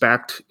any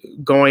respect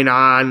going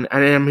on?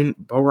 And I mean,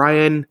 Bo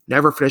Ryan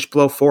never finished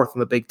below fourth in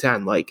the Big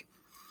Ten. Like,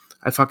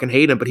 I fucking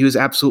hate him, but he was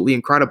absolutely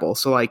incredible.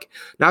 So like,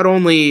 not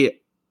only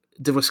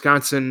did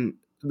Wisconsin,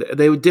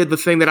 they did the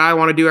thing that I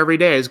want to do every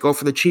day is go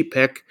for the cheap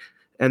pick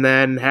and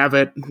then have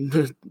it,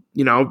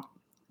 you know,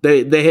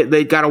 they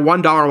got a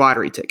 $1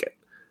 lottery ticket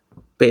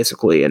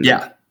basically.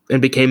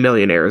 And became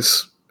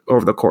millionaires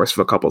over the course of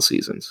a couple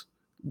seasons.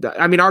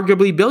 I mean,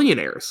 arguably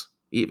billionaires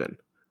even.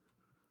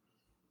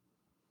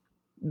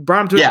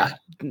 Brought him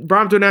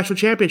to a national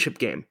championship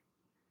game.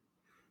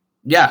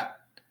 Yeah.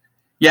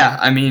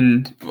 I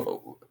mean,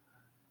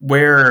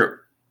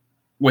 where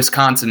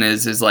Wisconsin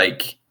is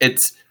like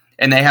it's,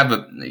 and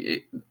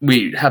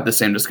we have the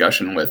same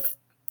discussion with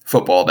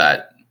football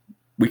that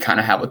we kind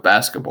of have with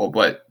basketball,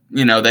 but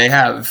you know, they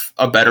have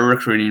a better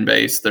recruiting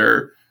base.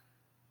 They're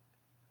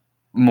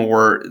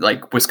more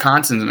like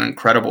Wisconsin's an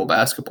incredible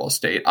basketball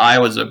state.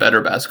 Iowa's a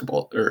better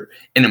basketball or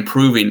an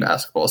improving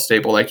basketball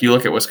state. But like you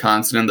look at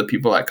Wisconsin and the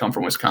people that come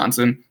from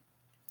Wisconsin,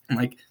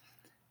 like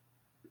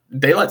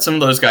they let some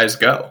of those guys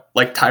go.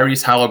 Like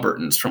Tyrese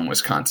Halliburton's from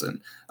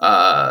Wisconsin,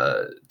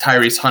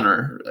 Tyrese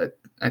Hunter,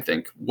 I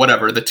think,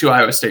 whatever, the two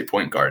Iowa State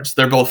point guards,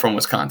 they're both from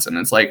Wisconsin.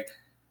 It's like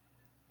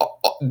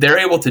they're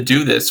able to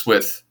do this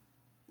with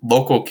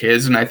local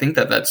kids. And I think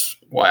that's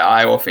why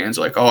Iowa fans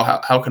are like, oh,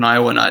 how can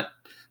Iowa not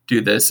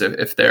do this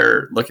if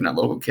they're looking at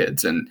local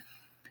kids? And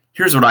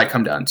here's what I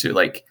come down to.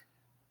 Like,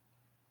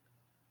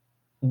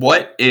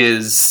 what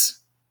is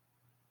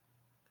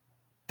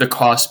the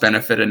cost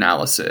benefit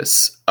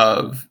analysis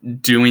of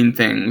doing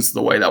things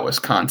the way that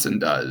Wisconsin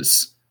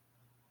does?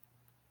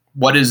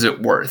 What is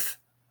it worth?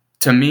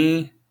 To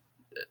me,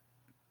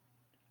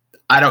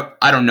 I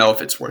don't know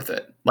if it's worth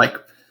it. Like,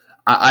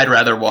 I'd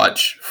rather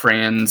watch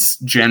Fran's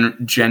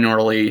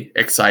generally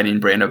exciting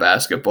brand of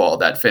basketball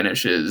that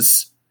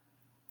finishes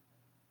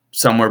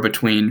somewhere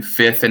between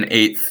 5th and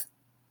 8th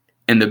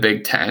in the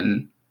Big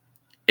Ten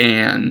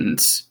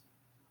and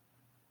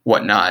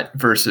whatnot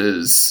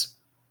versus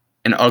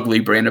an ugly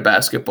brand of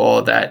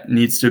basketball that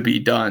needs to be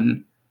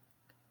done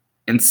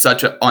in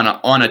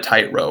on a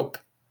tightrope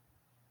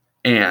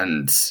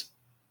and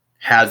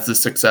has the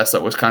success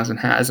that Wisconsin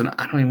has. And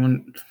I don't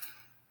even,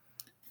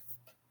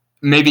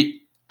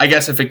 maybe, I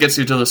guess if it gets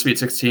you to the Sweet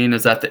 16,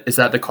 is that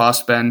the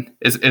cost, Ben?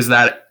 Does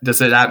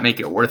that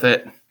make it worth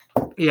it?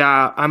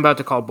 Yeah, I'm about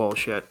to call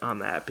bullshit on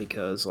that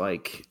because,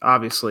 like,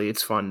 obviously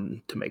it's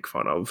fun to make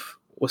fun of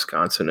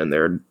Wisconsin and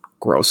their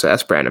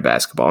gross-ass brand of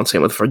basketball, and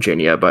same with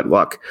Virginia. But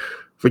look,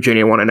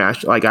 Virginia won a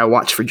national. Like, I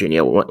watched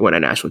Virginia win a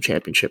national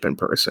championship in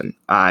person.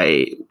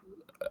 I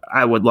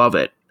would love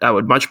it. I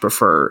would much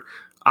prefer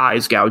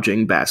eyes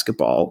gouging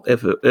basketball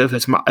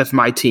if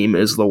my team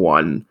is the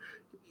one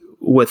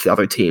with the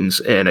other teams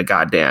in a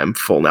goddamn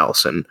full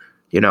Nelson.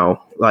 You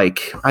know,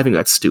 like, I think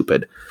that's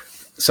stupid.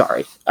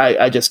 Sorry,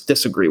 I just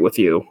disagree with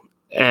you.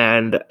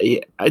 And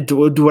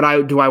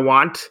do I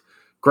want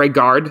Greg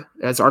Gard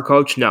as our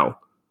coach? No.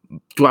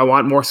 Do I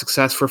want more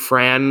success for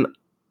Fran?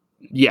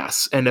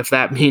 Yes. And if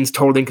that means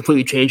totally and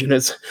completely changing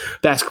his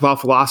basketball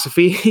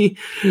philosophy,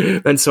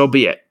 then so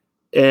be it.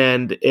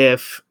 And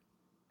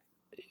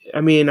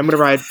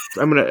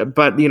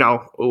but you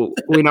know,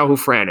 we know who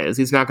Fran is.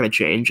 He's not going to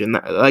change, and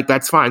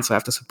that's fine. So I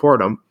have to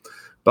support him.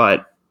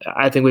 But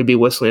I think we'd be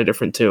whistling a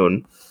different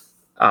tune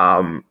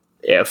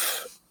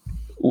if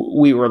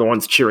we were the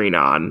ones cheering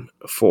on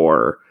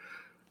for.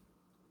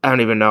 I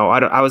don't even know.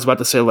 I was about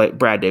to say like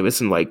Brad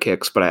Davison leg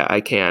kicks, but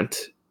I can't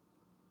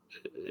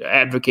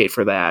advocate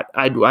for that.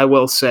 I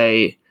will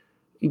say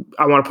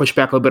I want to push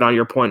back a little bit on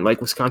your point. Like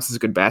Wisconsin's a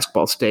good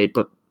basketball state,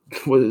 but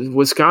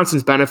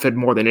Wisconsin's benefit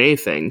more than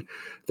anything.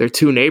 Their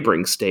two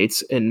neighboring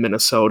states in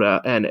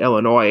Minnesota and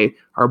Illinois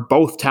are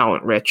both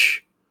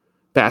talent-rich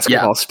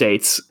basketball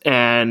states,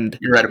 and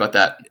you're right about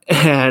that.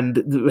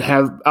 And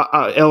have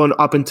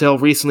up until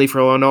recently for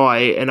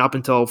Illinois and up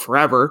until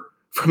forever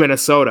for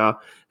Minnesota,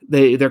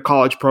 their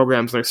college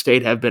programs in their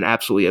state have been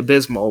absolutely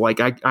abysmal. Like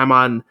I'm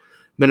on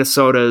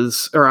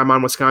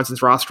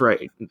Wisconsin's roster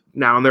right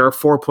now, and there are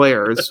 4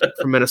 players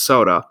from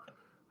Minnesota.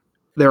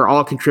 They're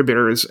all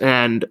contributors,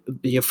 and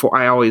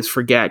I always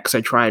forget because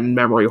I try and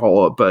memory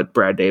hole it, but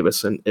Brad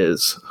Davison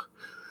is.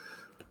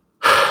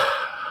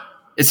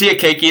 Is he a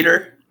cake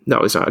eater?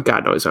 No, he's not.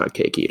 God, no, he's not a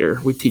cake eater.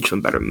 We teach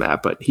them better than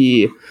that, but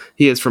he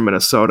is from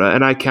Minnesota,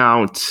 and I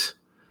count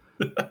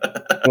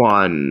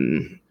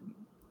 1,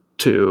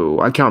 2.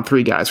 I count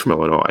 3 guys from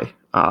Illinois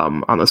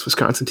on this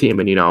Wisconsin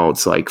team, and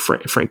it's like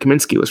Frank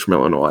Kaminsky was from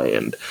Illinois,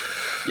 and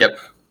yep.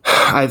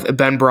 I've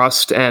Ben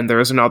Brust, and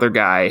there's another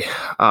guy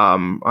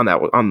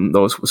on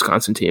those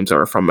Wisconsin teams that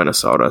are from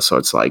Minnesota. So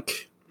it's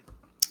like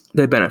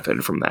they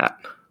benefited from that.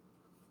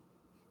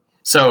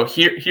 So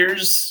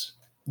here's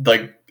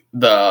like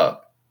the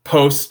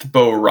post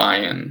Bo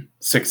Ryan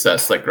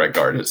success that Greg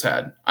Gard has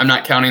had. I'm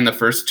not counting the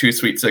first 2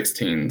 Sweet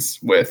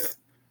 16s with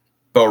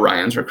Bo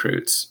Ryan's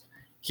recruits.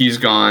 He's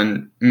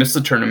missed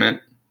the tournament,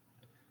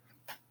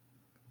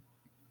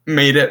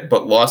 made it,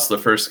 but lost the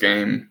first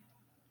game.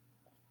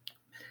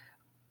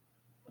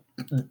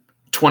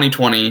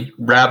 2020,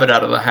 rabbit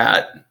out of the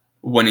hat,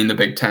 winning the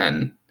Big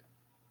Ten,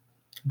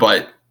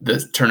 but the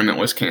tournament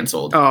was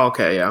canceled. Oh,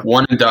 okay, yeah.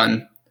 One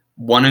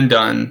and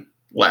done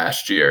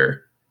last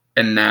year,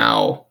 and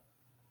now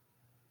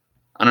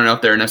I don't know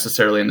if they're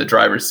necessarily in the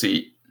driver's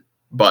seat,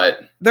 but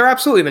they're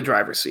absolutely in the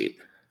driver's seat.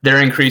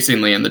 They're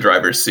increasingly in the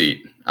driver's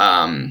seat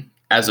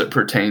as it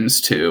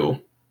pertains to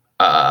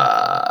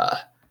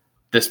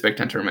this Big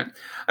Ten tournament.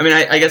 I mean,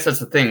 I guess that's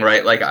the thing,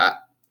 right? Like,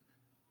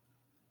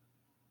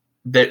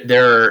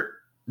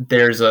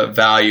 there's a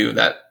value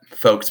that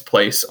folks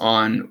place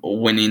on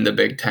winning the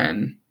Big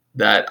Ten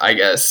that I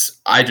guess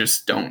I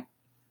just don't.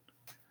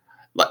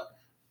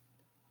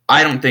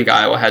 I don't think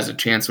Iowa has a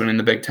chance winning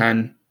the Big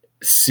Ten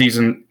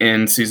season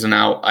in, season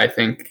out. I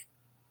think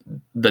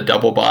the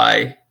double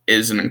bye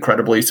is an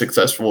incredibly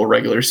successful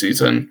regular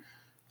season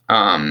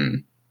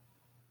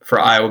for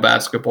Iowa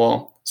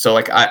basketball. So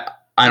like I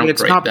don't it's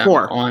grade top them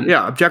 4. on.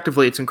 Yeah,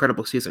 objectively, it's an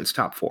incredible season. It's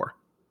top 4.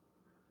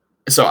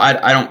 So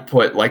I don't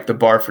put like the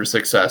bar for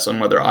success on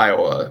whether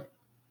Iowa,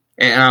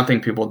 and I don't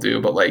think people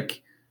do, but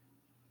like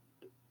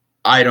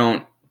I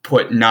don't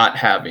put not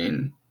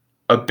having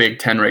a Big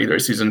Ten regular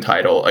season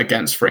title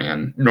against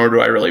Fran, nor do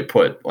I really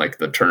put like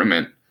the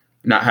tournament,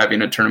 not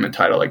having a tournament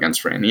title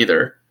against Fran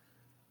either.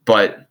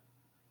 But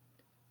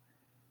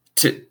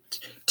to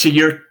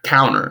your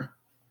counter,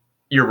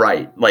 you're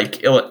right.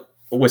 Like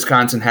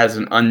Wisconsin has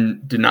an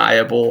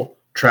undeniable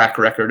track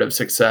record of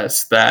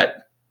success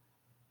that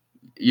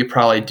you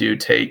probably do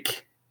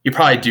take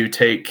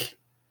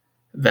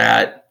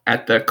that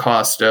at the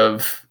cost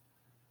of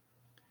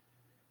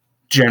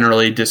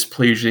generally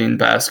displeasing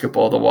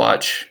basketball to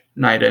watch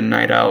night in,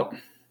 night out.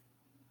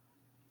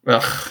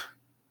 Ugh.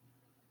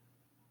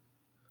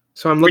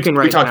 So I'm looking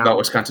right now. We talked about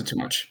Wisconsin too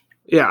much.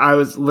 Yeah, I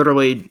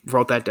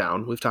wrote that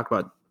down. We've talked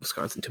about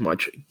Wisconsin too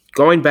much.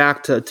 Going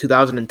back to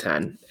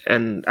 2010,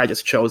 and I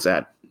just chose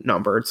that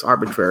number. It's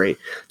arbitrary. Do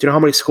you know how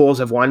many schools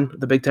have won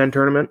the Big Ten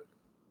tournament?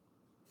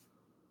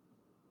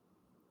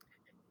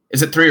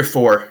 Is it 3 or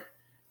 4?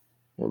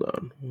 Hold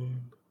on.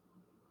 1,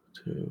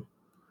 2,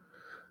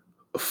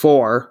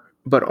 4,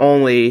 but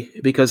only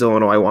because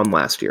Illinois won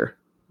last year.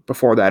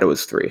 Before that, it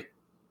was 3.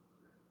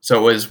 So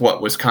it was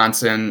what?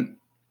 Wisconsin,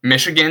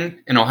 Michigan,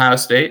 and Ohio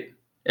State?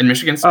 And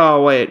Michigan State?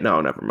 Oh, wait.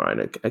 No, never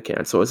mind. I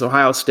can't. So it's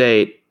Ohio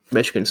State,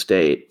 Michigan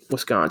State,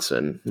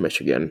 Wisconsin,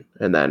 Michigan.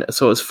 And then,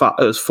 so it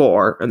was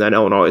 4, and then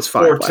Illinois is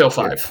 5. 4 till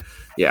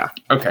 5. Yeah.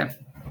 Okay.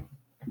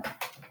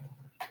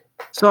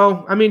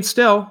 So, I mean,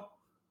 still,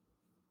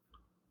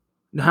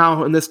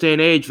 now in this day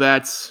and age,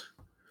 that's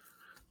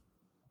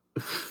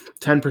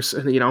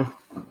 10%,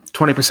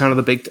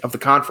 20% of the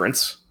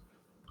conference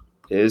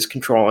is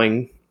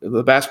controlling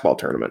the basketball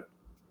tournament.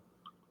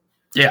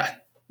 Yeah.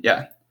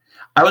 Yeah.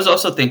 I was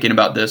also thinking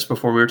about this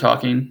before we were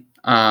talking.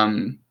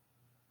 The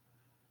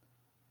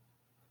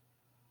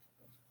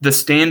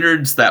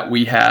standards that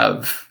we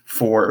have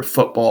for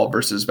football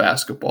versus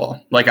basketball.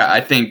 Like,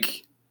 I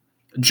think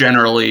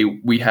generally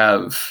we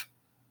have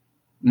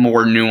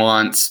more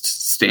nuanced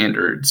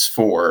standards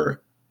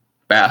for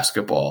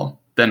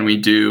basketball than we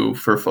do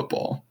for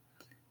football.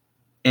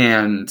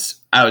 And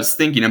I was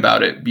thinking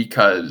about it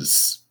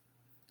because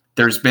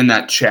there's been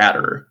that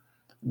chatter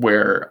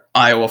where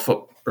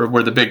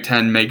where the Big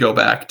Ten may go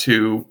back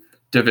to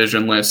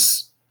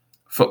divisionless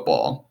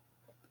football.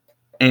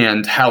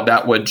 and how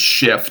that would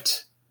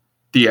shift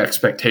the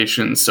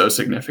expectations so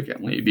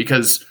significantly.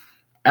 Because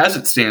as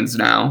it stands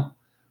now,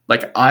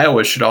 like,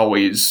 Iowa should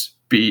always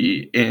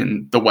be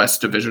in the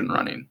West Division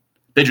running.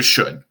 They just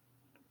should.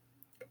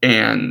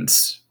 And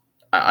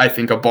I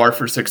think a bar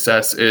for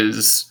success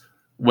is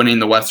winning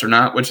the West or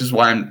not, which is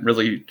why I'm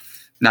really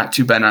not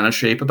too bent on a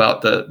shape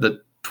about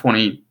the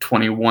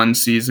 2021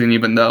 season,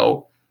 even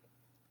though,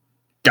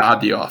 God,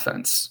 the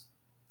offense.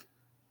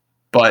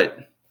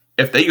 But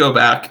if they go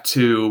back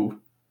to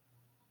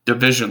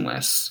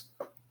divisionless,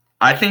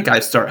 I think I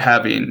start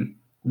having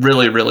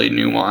really, really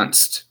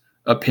nuanced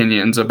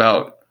opinions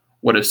about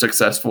what a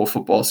successful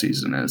football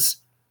season is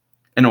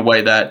in a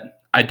way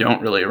that I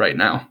don't really right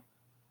now.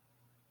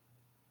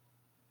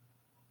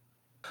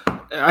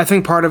 I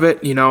think part of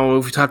it, you know,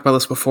 we talked about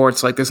this before,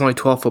 it's like there's only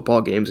 12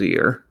 football games a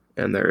year,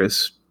 and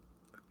there's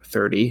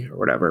 30 or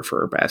whatever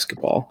for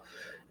basketball.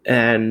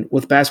 And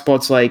with basketball,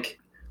 it's like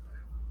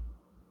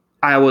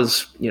I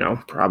was, you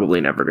know, probably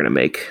never going to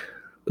make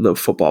the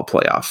football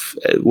playoff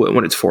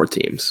when it's 4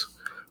 teams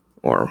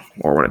or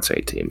when it's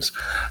 8 teams.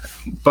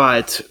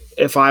 But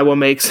if Iowa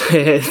makes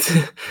it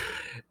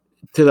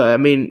to the, I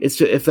mean, it's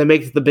just, if they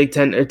make the Big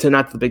Ten, to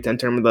not the Big Ten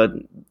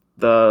tournament,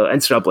 the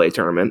NCAA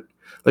tournament,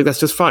 like, that's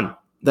just fun.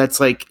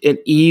 That's like an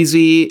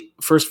easy,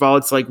 first of all,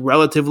 it's like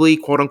relatively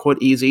quote unquote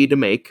easy to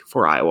make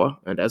for Iowa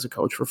and as a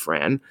coach for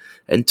Fran.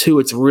 And 2,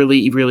 it's a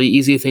really, really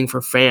easy thing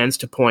for fans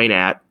to point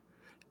at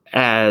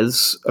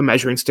as a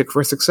measuring stick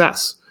for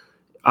success.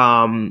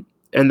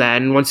 And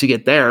then once you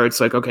get there, it's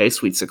like, okay,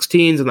 Sweet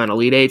 16s and then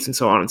Elite 8s and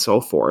so on and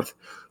so forth.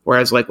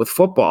 Whereas like with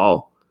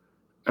football,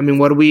 I mean,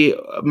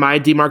 my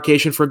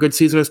demarcation for a good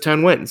season is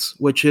 10 wins,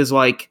 which is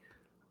like,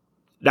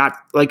 not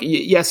like,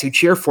 yes, you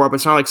cheer for it, but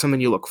it's not like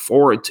something you look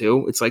forward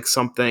to. It's like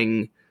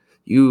something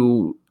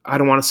I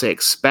don't want to say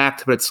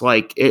expect, but it's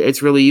like,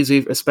 it's really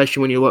easy,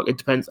 especially when you look, it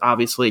depends,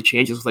 obviously it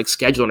changes with like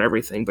schedule and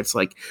everything, but it's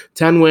like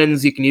 10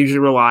 wins you can usually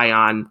rely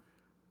on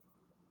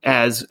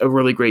as a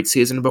really great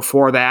season.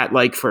 Before that,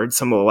 like for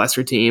some of the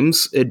lesser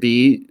teams, it'd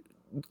be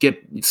get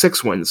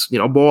 6 wins, you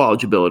know, bowl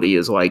eligibility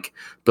is like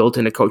built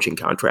into coaching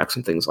contracts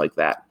and things like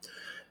that.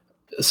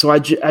 So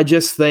I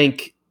just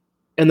think,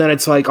 and then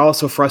it's like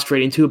also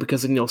frustrating too,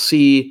 because then you'll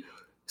see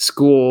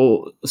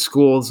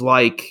schools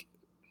like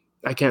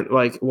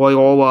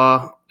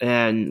Loyola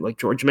and like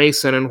George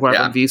Mason and whoever,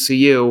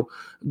 VCU,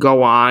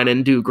 go on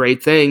and do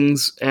great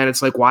things, and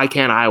it's like, why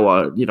can't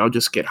Iowa, you know,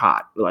 just get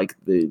hot? Like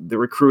the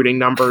recruiting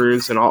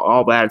numbers and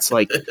all that. It's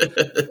like,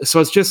 so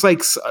it's just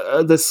like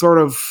this sort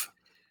of,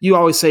 you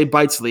always say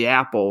bites of the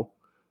apple.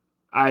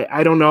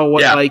 I don't know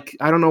what I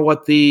don't know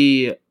what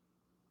the.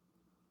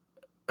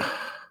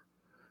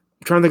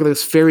 I'm trying to think of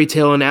this fairy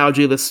tale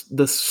analogy, this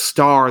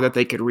star that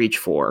they could reach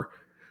for,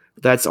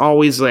 that's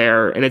always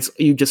there, and it's,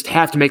 you just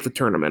have to make the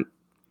tournament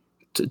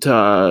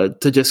to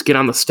just get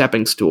on the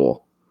stepping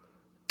stool,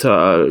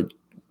 to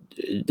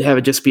have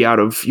it just be out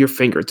of your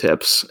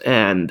fingertips.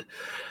 And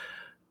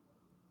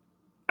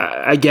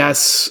I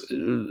guess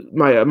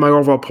my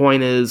overall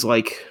point is,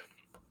 like,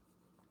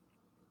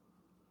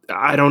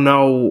 I don't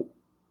know.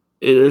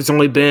 There's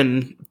only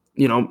been,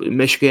 you know,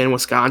 Michigan,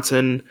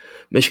 Wisconsin,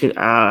 Michigan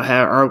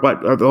aren't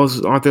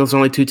those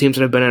only 2 teams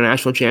that have been in a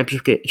national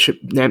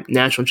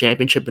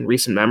championship in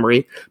recent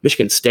memory?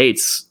 Michigan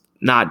State's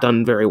not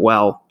done very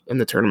well in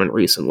the tournament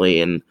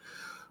recently, and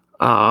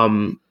I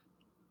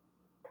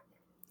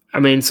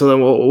mean, so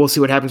then we'll see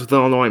what happens with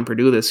Illinois and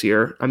Purdue this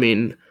year. I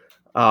mean,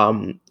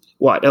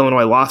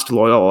 Illinois lost to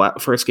Loyola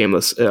first game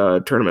of this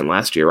tournament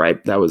last year,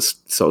 right? That was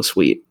so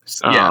sweet.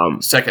 Yeah,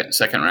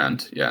 second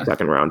round. Yeah,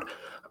 second round.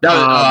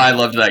 I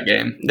loved that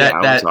game. That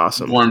was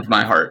awesome. Warmed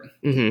my heart.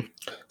 Mm-hmm.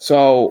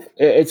 So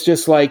it's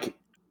just like,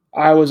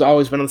 I was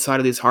always been on the side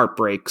of these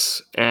heartbreaks,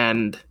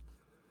 and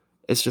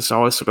it's just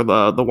always sort of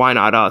the why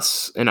not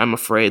us? And I'm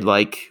afraid,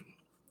 like,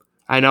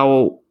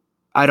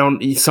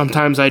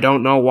 sometimes I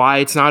don't know why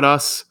it's not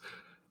us.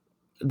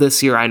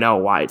 This year I know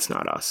why it's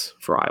not us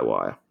for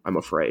Iowa, I'm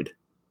afraid.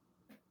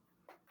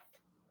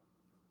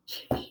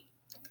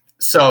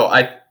 So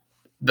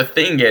the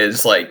thing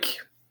is, like,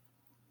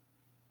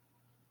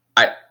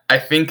 I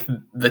think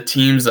the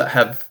teams that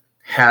have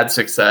had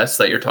success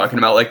that you're talking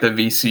about, like the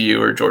VCU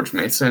or George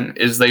Mason,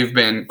 is they've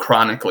been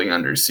chronically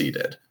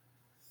underseeded.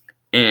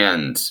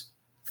 And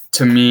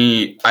to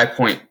me, I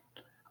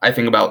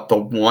think about the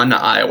one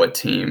Iowa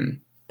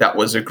team that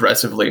was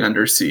aggressively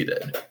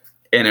underseeded,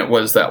 and it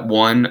was that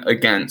one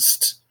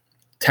against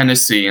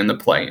Tennessee in the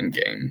play-in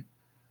game.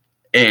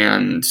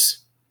 And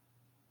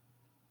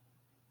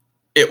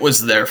it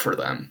was there for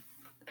them.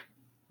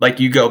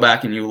 Like, you go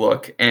back and you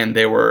look, and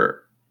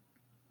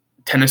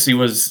Tennessee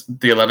was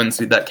the 11th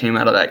seed that came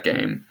out of that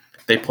game.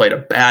 They played a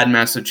bad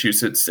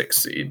Massachusetts 6th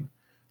seed,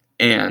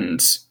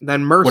 and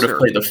then Mercer would have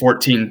played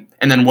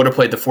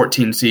the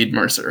 14 seed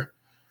Mercer.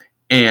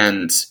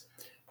 And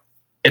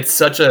it's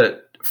such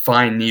a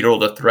fine needle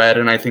to thread,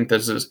 and I think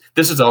this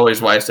is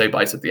always why I say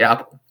bites at the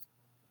apple,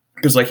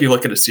 because, like, you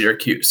look at a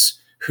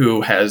Syracuse who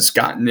has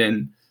gotten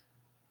in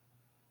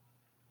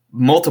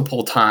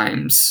multiple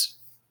times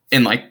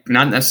in like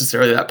not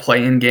necessarily that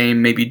play-in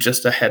game, maybe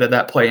just ahead of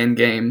that play-in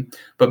game,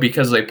 but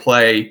because they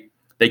play,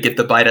 they get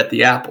the bite at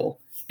the apple.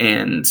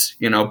 And,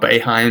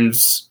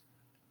 Boeheim's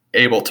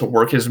able to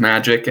work his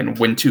magic and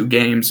win 2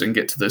 games and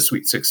get to the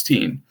Sweet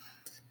 16.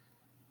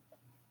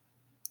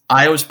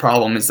 Iowa's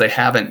problem is they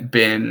haven't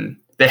gotten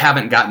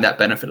that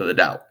benefit of the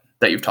doubt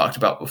that you've talked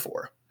about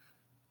before,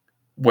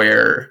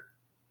 where,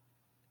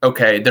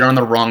 okay, they're on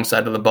the wrong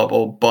side of the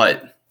bubble,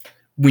 but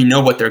we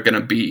know what they're going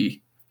to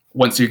be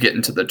once you get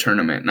into the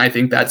tournament. And I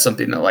think that's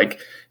something that like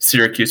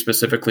Syracuse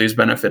specifically has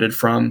benefited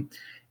from.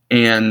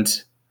 And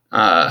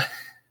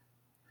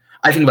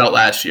I think about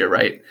last year,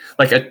 right?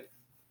 Like a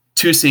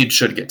 2 seed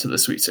should get to the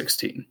Sweet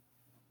 16.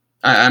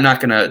 I'm not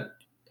going to,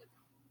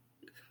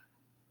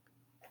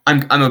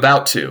 I'm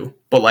about to,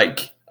 but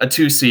like a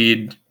 2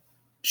 seed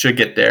should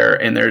get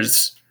there, and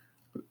there's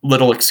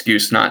little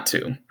excuse not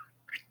to.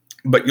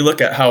 But you look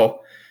at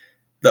how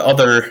the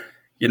other,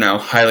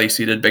 highly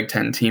seeded Big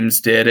Ten teams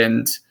did,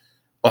 and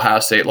Ohio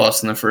State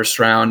lost in the first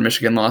round.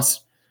 Michigan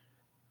lost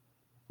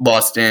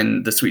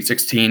in the Sweet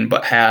 16,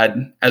 but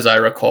had, as I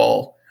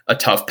recall, a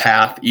tough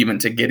path even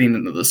to getting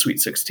into the Sweet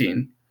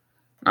 16.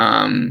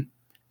 And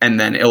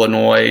then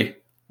Illinois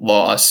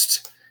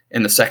lost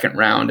in the second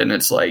round, and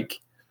it's like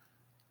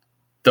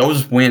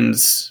those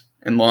wins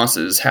and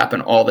losses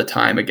happen all the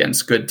time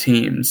against good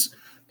teams.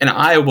 And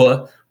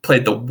Iowa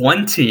played the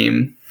one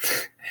team,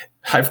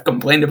 I've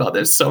complained about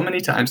this so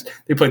many times,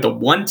 they played the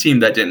one team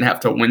that didn't have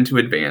to win to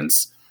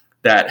advance,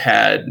 that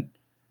had,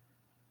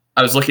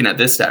 I was looking at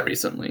this stat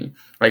recently,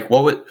 like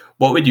what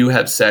would you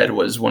have said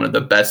was one of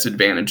the best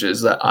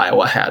advantages that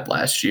Iowa had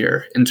last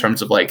year in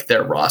terms of like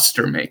their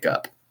roster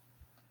makeup?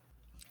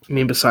 I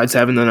mean, besides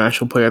having the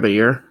National Player of the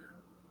Year?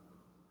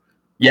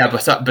 Yeah,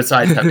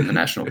 besides having the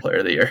National Player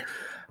of the Year.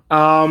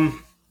 I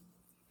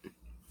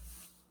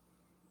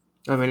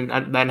mean,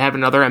 then have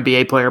another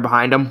NBA player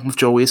behind him with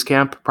Joe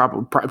Wieskamp.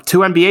 Probably 2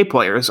 NBA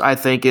players, I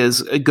think,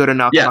 is a good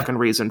enough fucking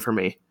reason for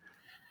me.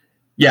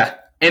 Yeah,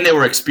 and they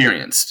were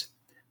experienced.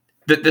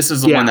 This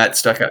is the one that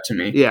stuck out to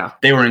me. Yeah.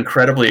 They were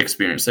incredibly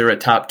experienced. They were a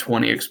top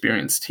 20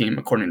 experienced team,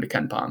 according to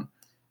KenPom.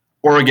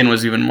 Oregon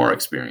was even more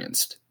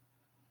experienced.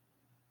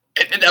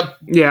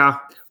 Yeah.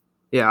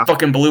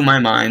 Fucking blew my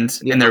mind.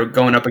 Yeah. And they were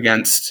going up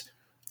against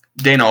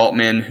Dana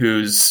Altman,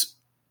 who's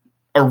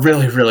a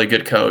really, really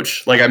good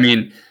coach. Like, I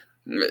mean,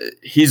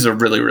 he's a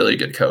really, really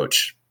good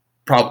coach.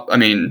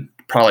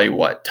 Probably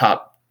what,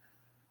 top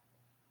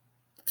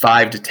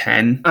 5 to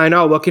 10. I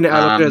know. I looked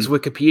at his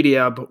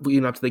Wikipedia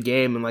leading up to the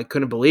game and like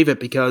couldn't believe it,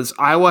 because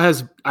Iowa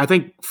has, I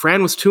think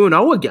Fran was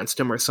 2-0 against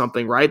him or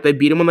something, right? They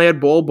beat him when they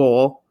had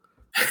Bowl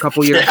a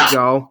couple years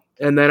ago,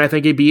 and then I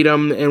think he beat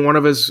him in one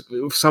of his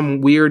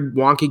some weird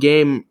wonky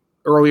game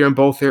earlier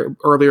both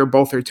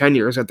their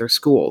tenures at their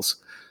schools.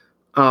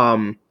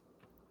 So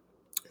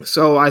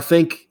I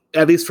think,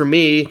 at least for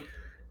me,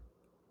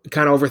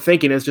 kind of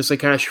overthinking is just like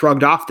kind of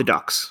shrugged off the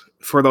Ducks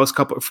for those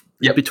couple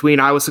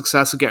between Iowa's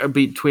success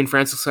between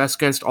France's success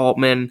against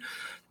Altman,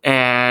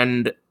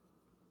 and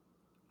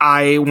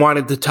I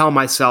wanted to tell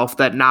myself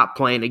that not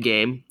playing a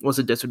game was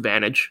a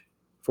disadvantage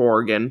for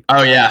Oregon.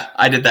 Oh yeah,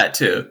 I did that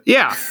too.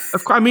 Yeah,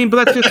 of course. I mean,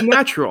 but that's just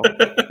natural.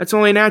 That's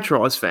only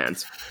natural as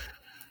fans.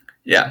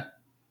 Yeah.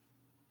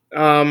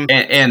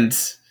 And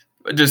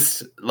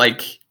just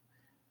like,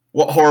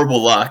 what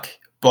horrible luck,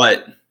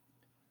 but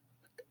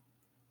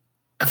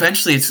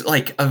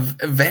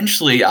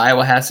eventually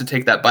Iowa has to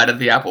take that bite of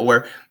the apple,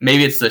 where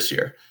maybe it's this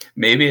year.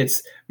 Maybe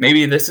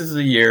this is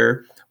the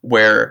year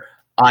where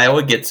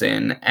Iowa gets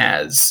in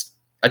as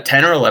a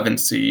 10 or 11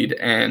 seed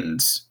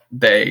and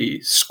they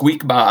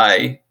squeak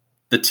by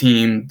the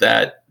team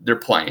that they're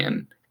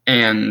playing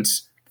and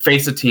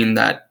face a team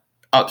that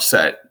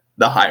upset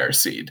the higher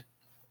seed.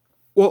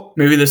 Well,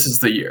 maybe this is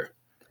the year.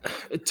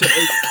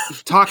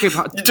 Talking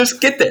about you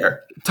just get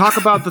there. Talk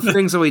about the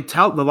things that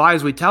the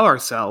lies we tell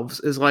ourselves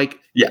is like,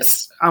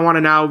 yes, I want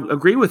to now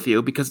agree with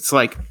you, because it's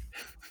like,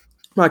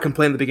 I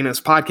complained at the beginning of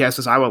this podcast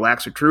is Iowa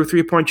lacks a true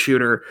 3-point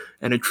shooter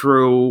and a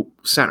true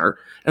center.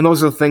 And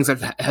those are the things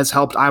that has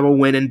helped Iowa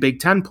win in Big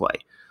Ten play.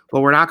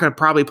 Well, we're not going to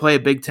probably play a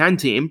Big Ten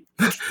team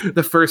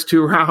the first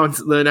 2 rounds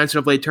of the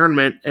NCAA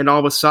tournament, and all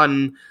of a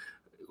sudden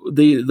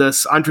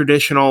this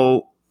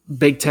untraditional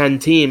Big Ten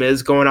team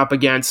is going up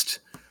against,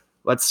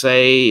 let's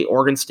say,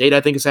 Oregon State,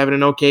 I think, is having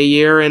an okay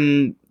year,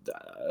 and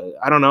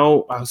I don't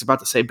know, I was about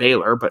to say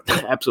Baylor, but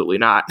absolutely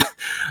not.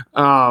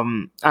 I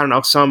don't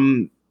know,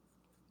 some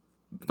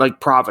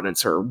like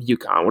Providence or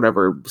UConn,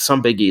 whatever,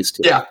 some Big East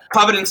team. Yeah,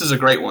 Providence is a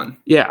great one.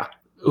 Yeah,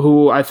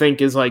 who I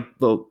think is like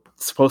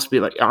supposed to be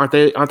like, aren't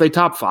they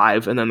top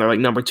 5, and then they're like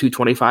number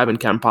 225 in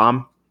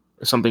KenPom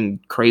or something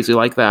crazy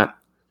like that.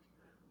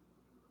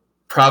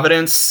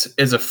 Providence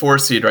is a 4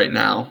 seed right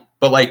now,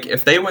 but like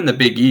if they win the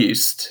Big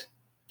East,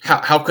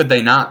 how could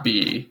they not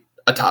be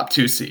a top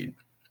 2 seed?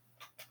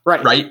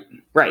 Right.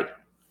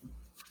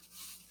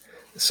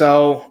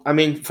 So, I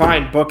mean,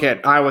 fine, book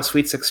it. Iowa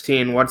Sweet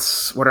 16. What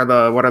are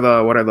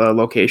the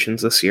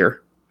locations this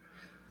year?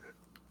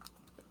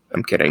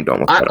 I'm kidding. Don't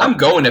look that up. I'm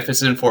going if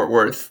it's in Fort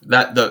Worth.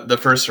 That the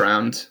first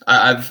round.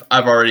 I've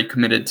already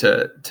committed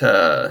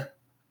to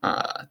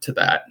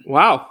that.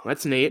 Wow,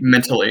 that's neat.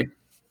 Mentally,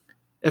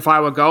 if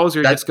Iowa goes,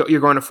 you're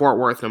going to Fort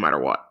Worth no matter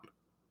what.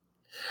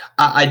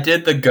 I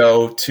did the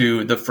go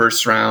to the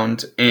first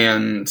round,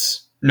 and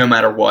no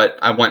matter what,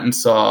 I went and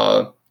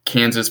saw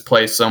Kansas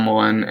play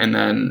someone, and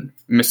then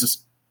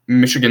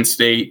Michigan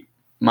State,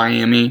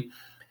 Miami.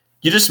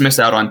 You just miss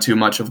out on too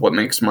much of what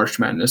makes March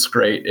Madness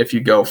great if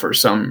you go for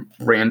some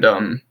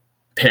random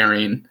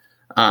pairing.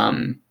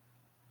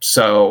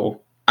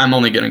 So I'm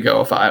only going to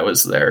go if I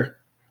was there.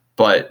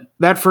 But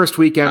that first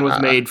weekend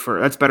was made for.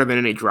 That's better than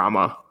any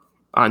drama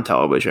on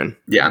television.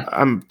 Yeah,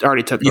 I'm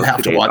already took. You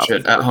have to watch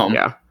it at home.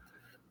 Yeah,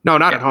 no,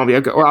 not at home.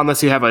 Or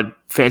unless you have a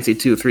fancy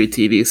 2-3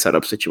 TV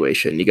setup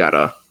situation, you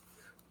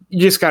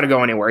just gotta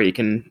go anywhere you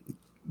can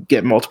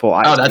get multiple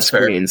eyes. Oh, that's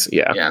screens.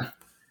 Fair.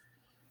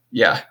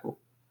 Yeah.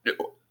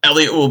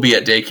 Elliot will be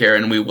at daycare,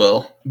 and we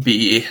will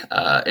be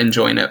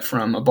enjoying it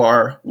from a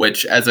bar.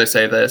 Which, as I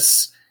say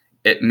this,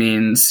 it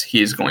means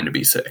he's going to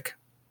be sick.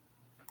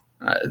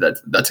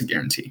 That's a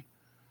guarantee,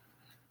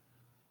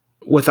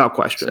 without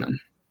question.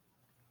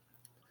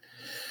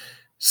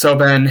 So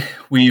Ben,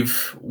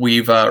 we've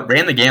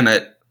ran the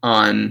gamut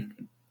on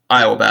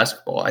Iowa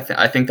basketball.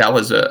 I think that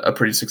was a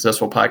pretty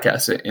successful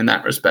podcast in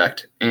that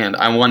respect, and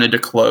I wanted to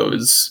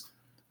close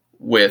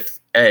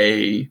with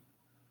a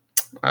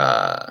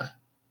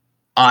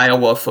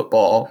Iowa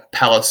football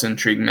Palace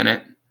Intrigue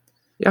Minute.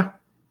 Yeah,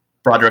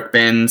 Broderick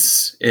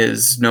Binns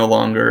is no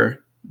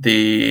longer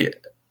the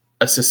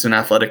assistant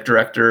athletic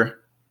director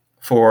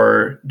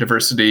for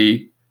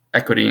diversity,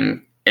 equity,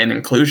 and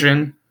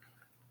inclusion,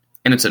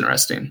 and it's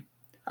interesting.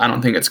 I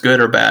don't think it's good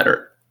or bad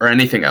or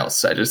anything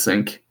else. I just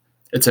think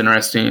it's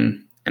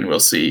interesting, and we'll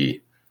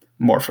see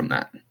more from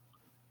that.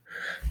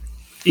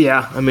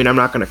 Yeah, I mean, I'm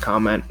not going to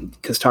comment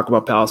because talk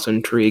about Palace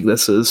Intrigue.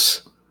 This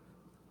is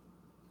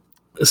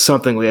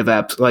something we have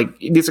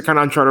these are kind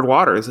of uncharted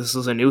waters. This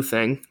is a new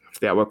thing for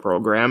the Iowa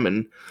program,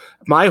 and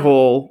my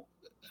whole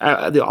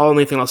the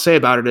only thing I'll say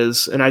about it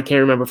is, and I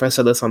can't remember if I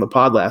said this on the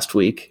pod last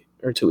week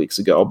or 2 weeks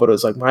ago, but it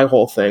was like my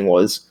whole thing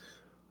was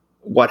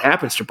what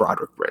happens to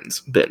Broderick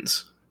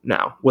Binns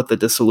now with the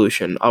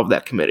dissolution of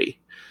that committee.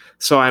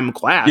 So I'm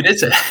glad. You did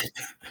say that.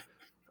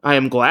 I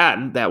am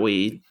glad that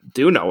we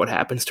do know what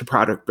happens to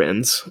Broderick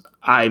Binns.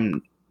 I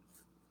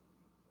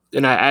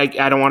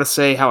don't want to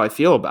say how I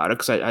feel about it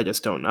because I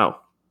just don't know.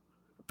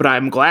 But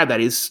I'm glad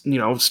that he's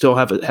still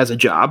has a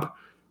job.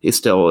 He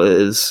still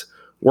is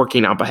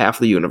working on behalf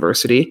of the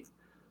university.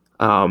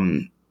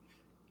 I've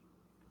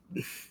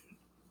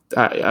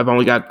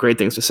only got great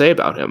things to say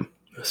about him.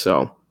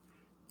 So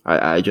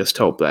I just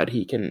hope that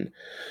he can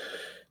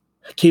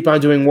keep on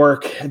doing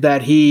work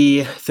that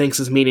he thinks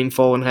is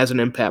meaningful and has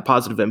an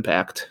positive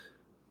impact.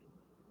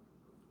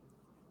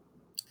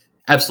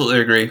 Absolutely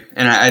agree.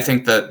 And I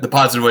think that the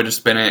positive way to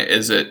spin it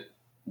is it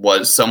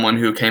was someone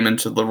who came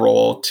into the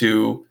role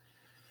to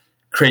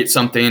create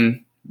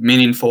something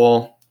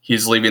meaningful.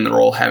 He's leaving the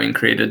role having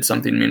created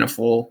something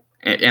meaningful.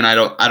 And I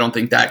don't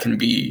think that can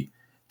be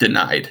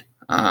denied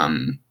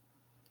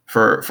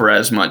for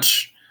as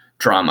much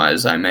drama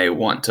as I may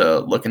want to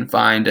look and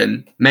find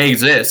and may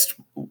exist,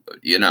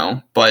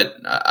 but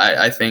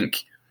I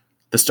think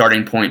the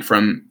starting point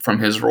from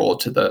his role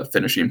to the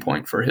finishing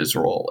point for his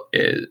role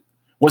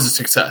was a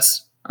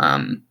success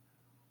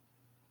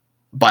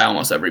by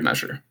almost every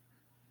measure.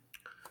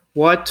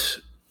 What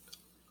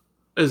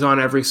is on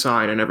every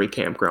sign in every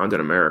campground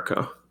in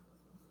America?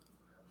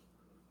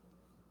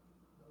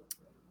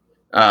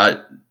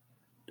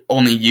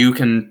 Only you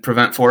can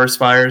prevent forest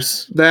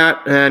fires. That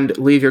and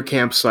leave your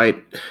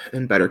campsite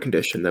in better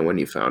condition than when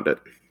you found it.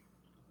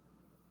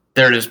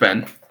 There it is,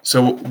 Ben.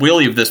 So we'll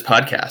leave this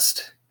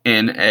podcast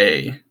in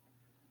a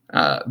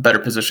better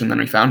position than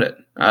we found it.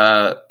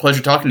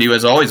 Pleasure talking to you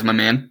as always, my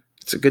man.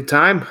 It's a good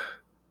time.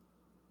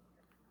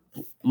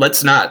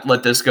 Let's not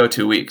let this go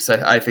 2 weeks.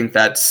 I think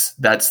that's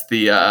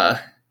the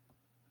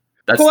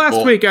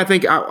last week I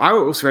think I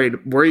was ready to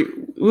worry.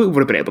 We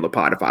would have been able to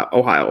pod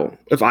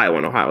if Iowa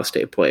and Ohio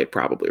State played,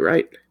 probably,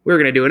 right? We were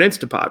going to do an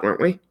Instapod, weren't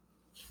we?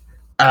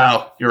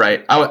 Oh, you're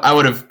right. I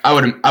would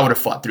have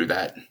fought through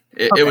that.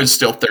 It was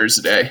still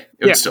Thursday.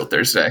 It was still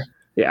Thursday.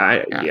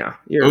 Yeah.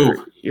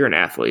 You're an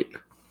athlete.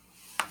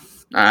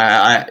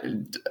 I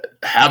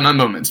have my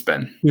moments,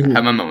 Ben. Mm-hmm. I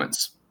have my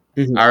moments.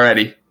 Mm-hmm.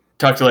 Alrighty.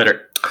 Talk to you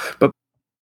later.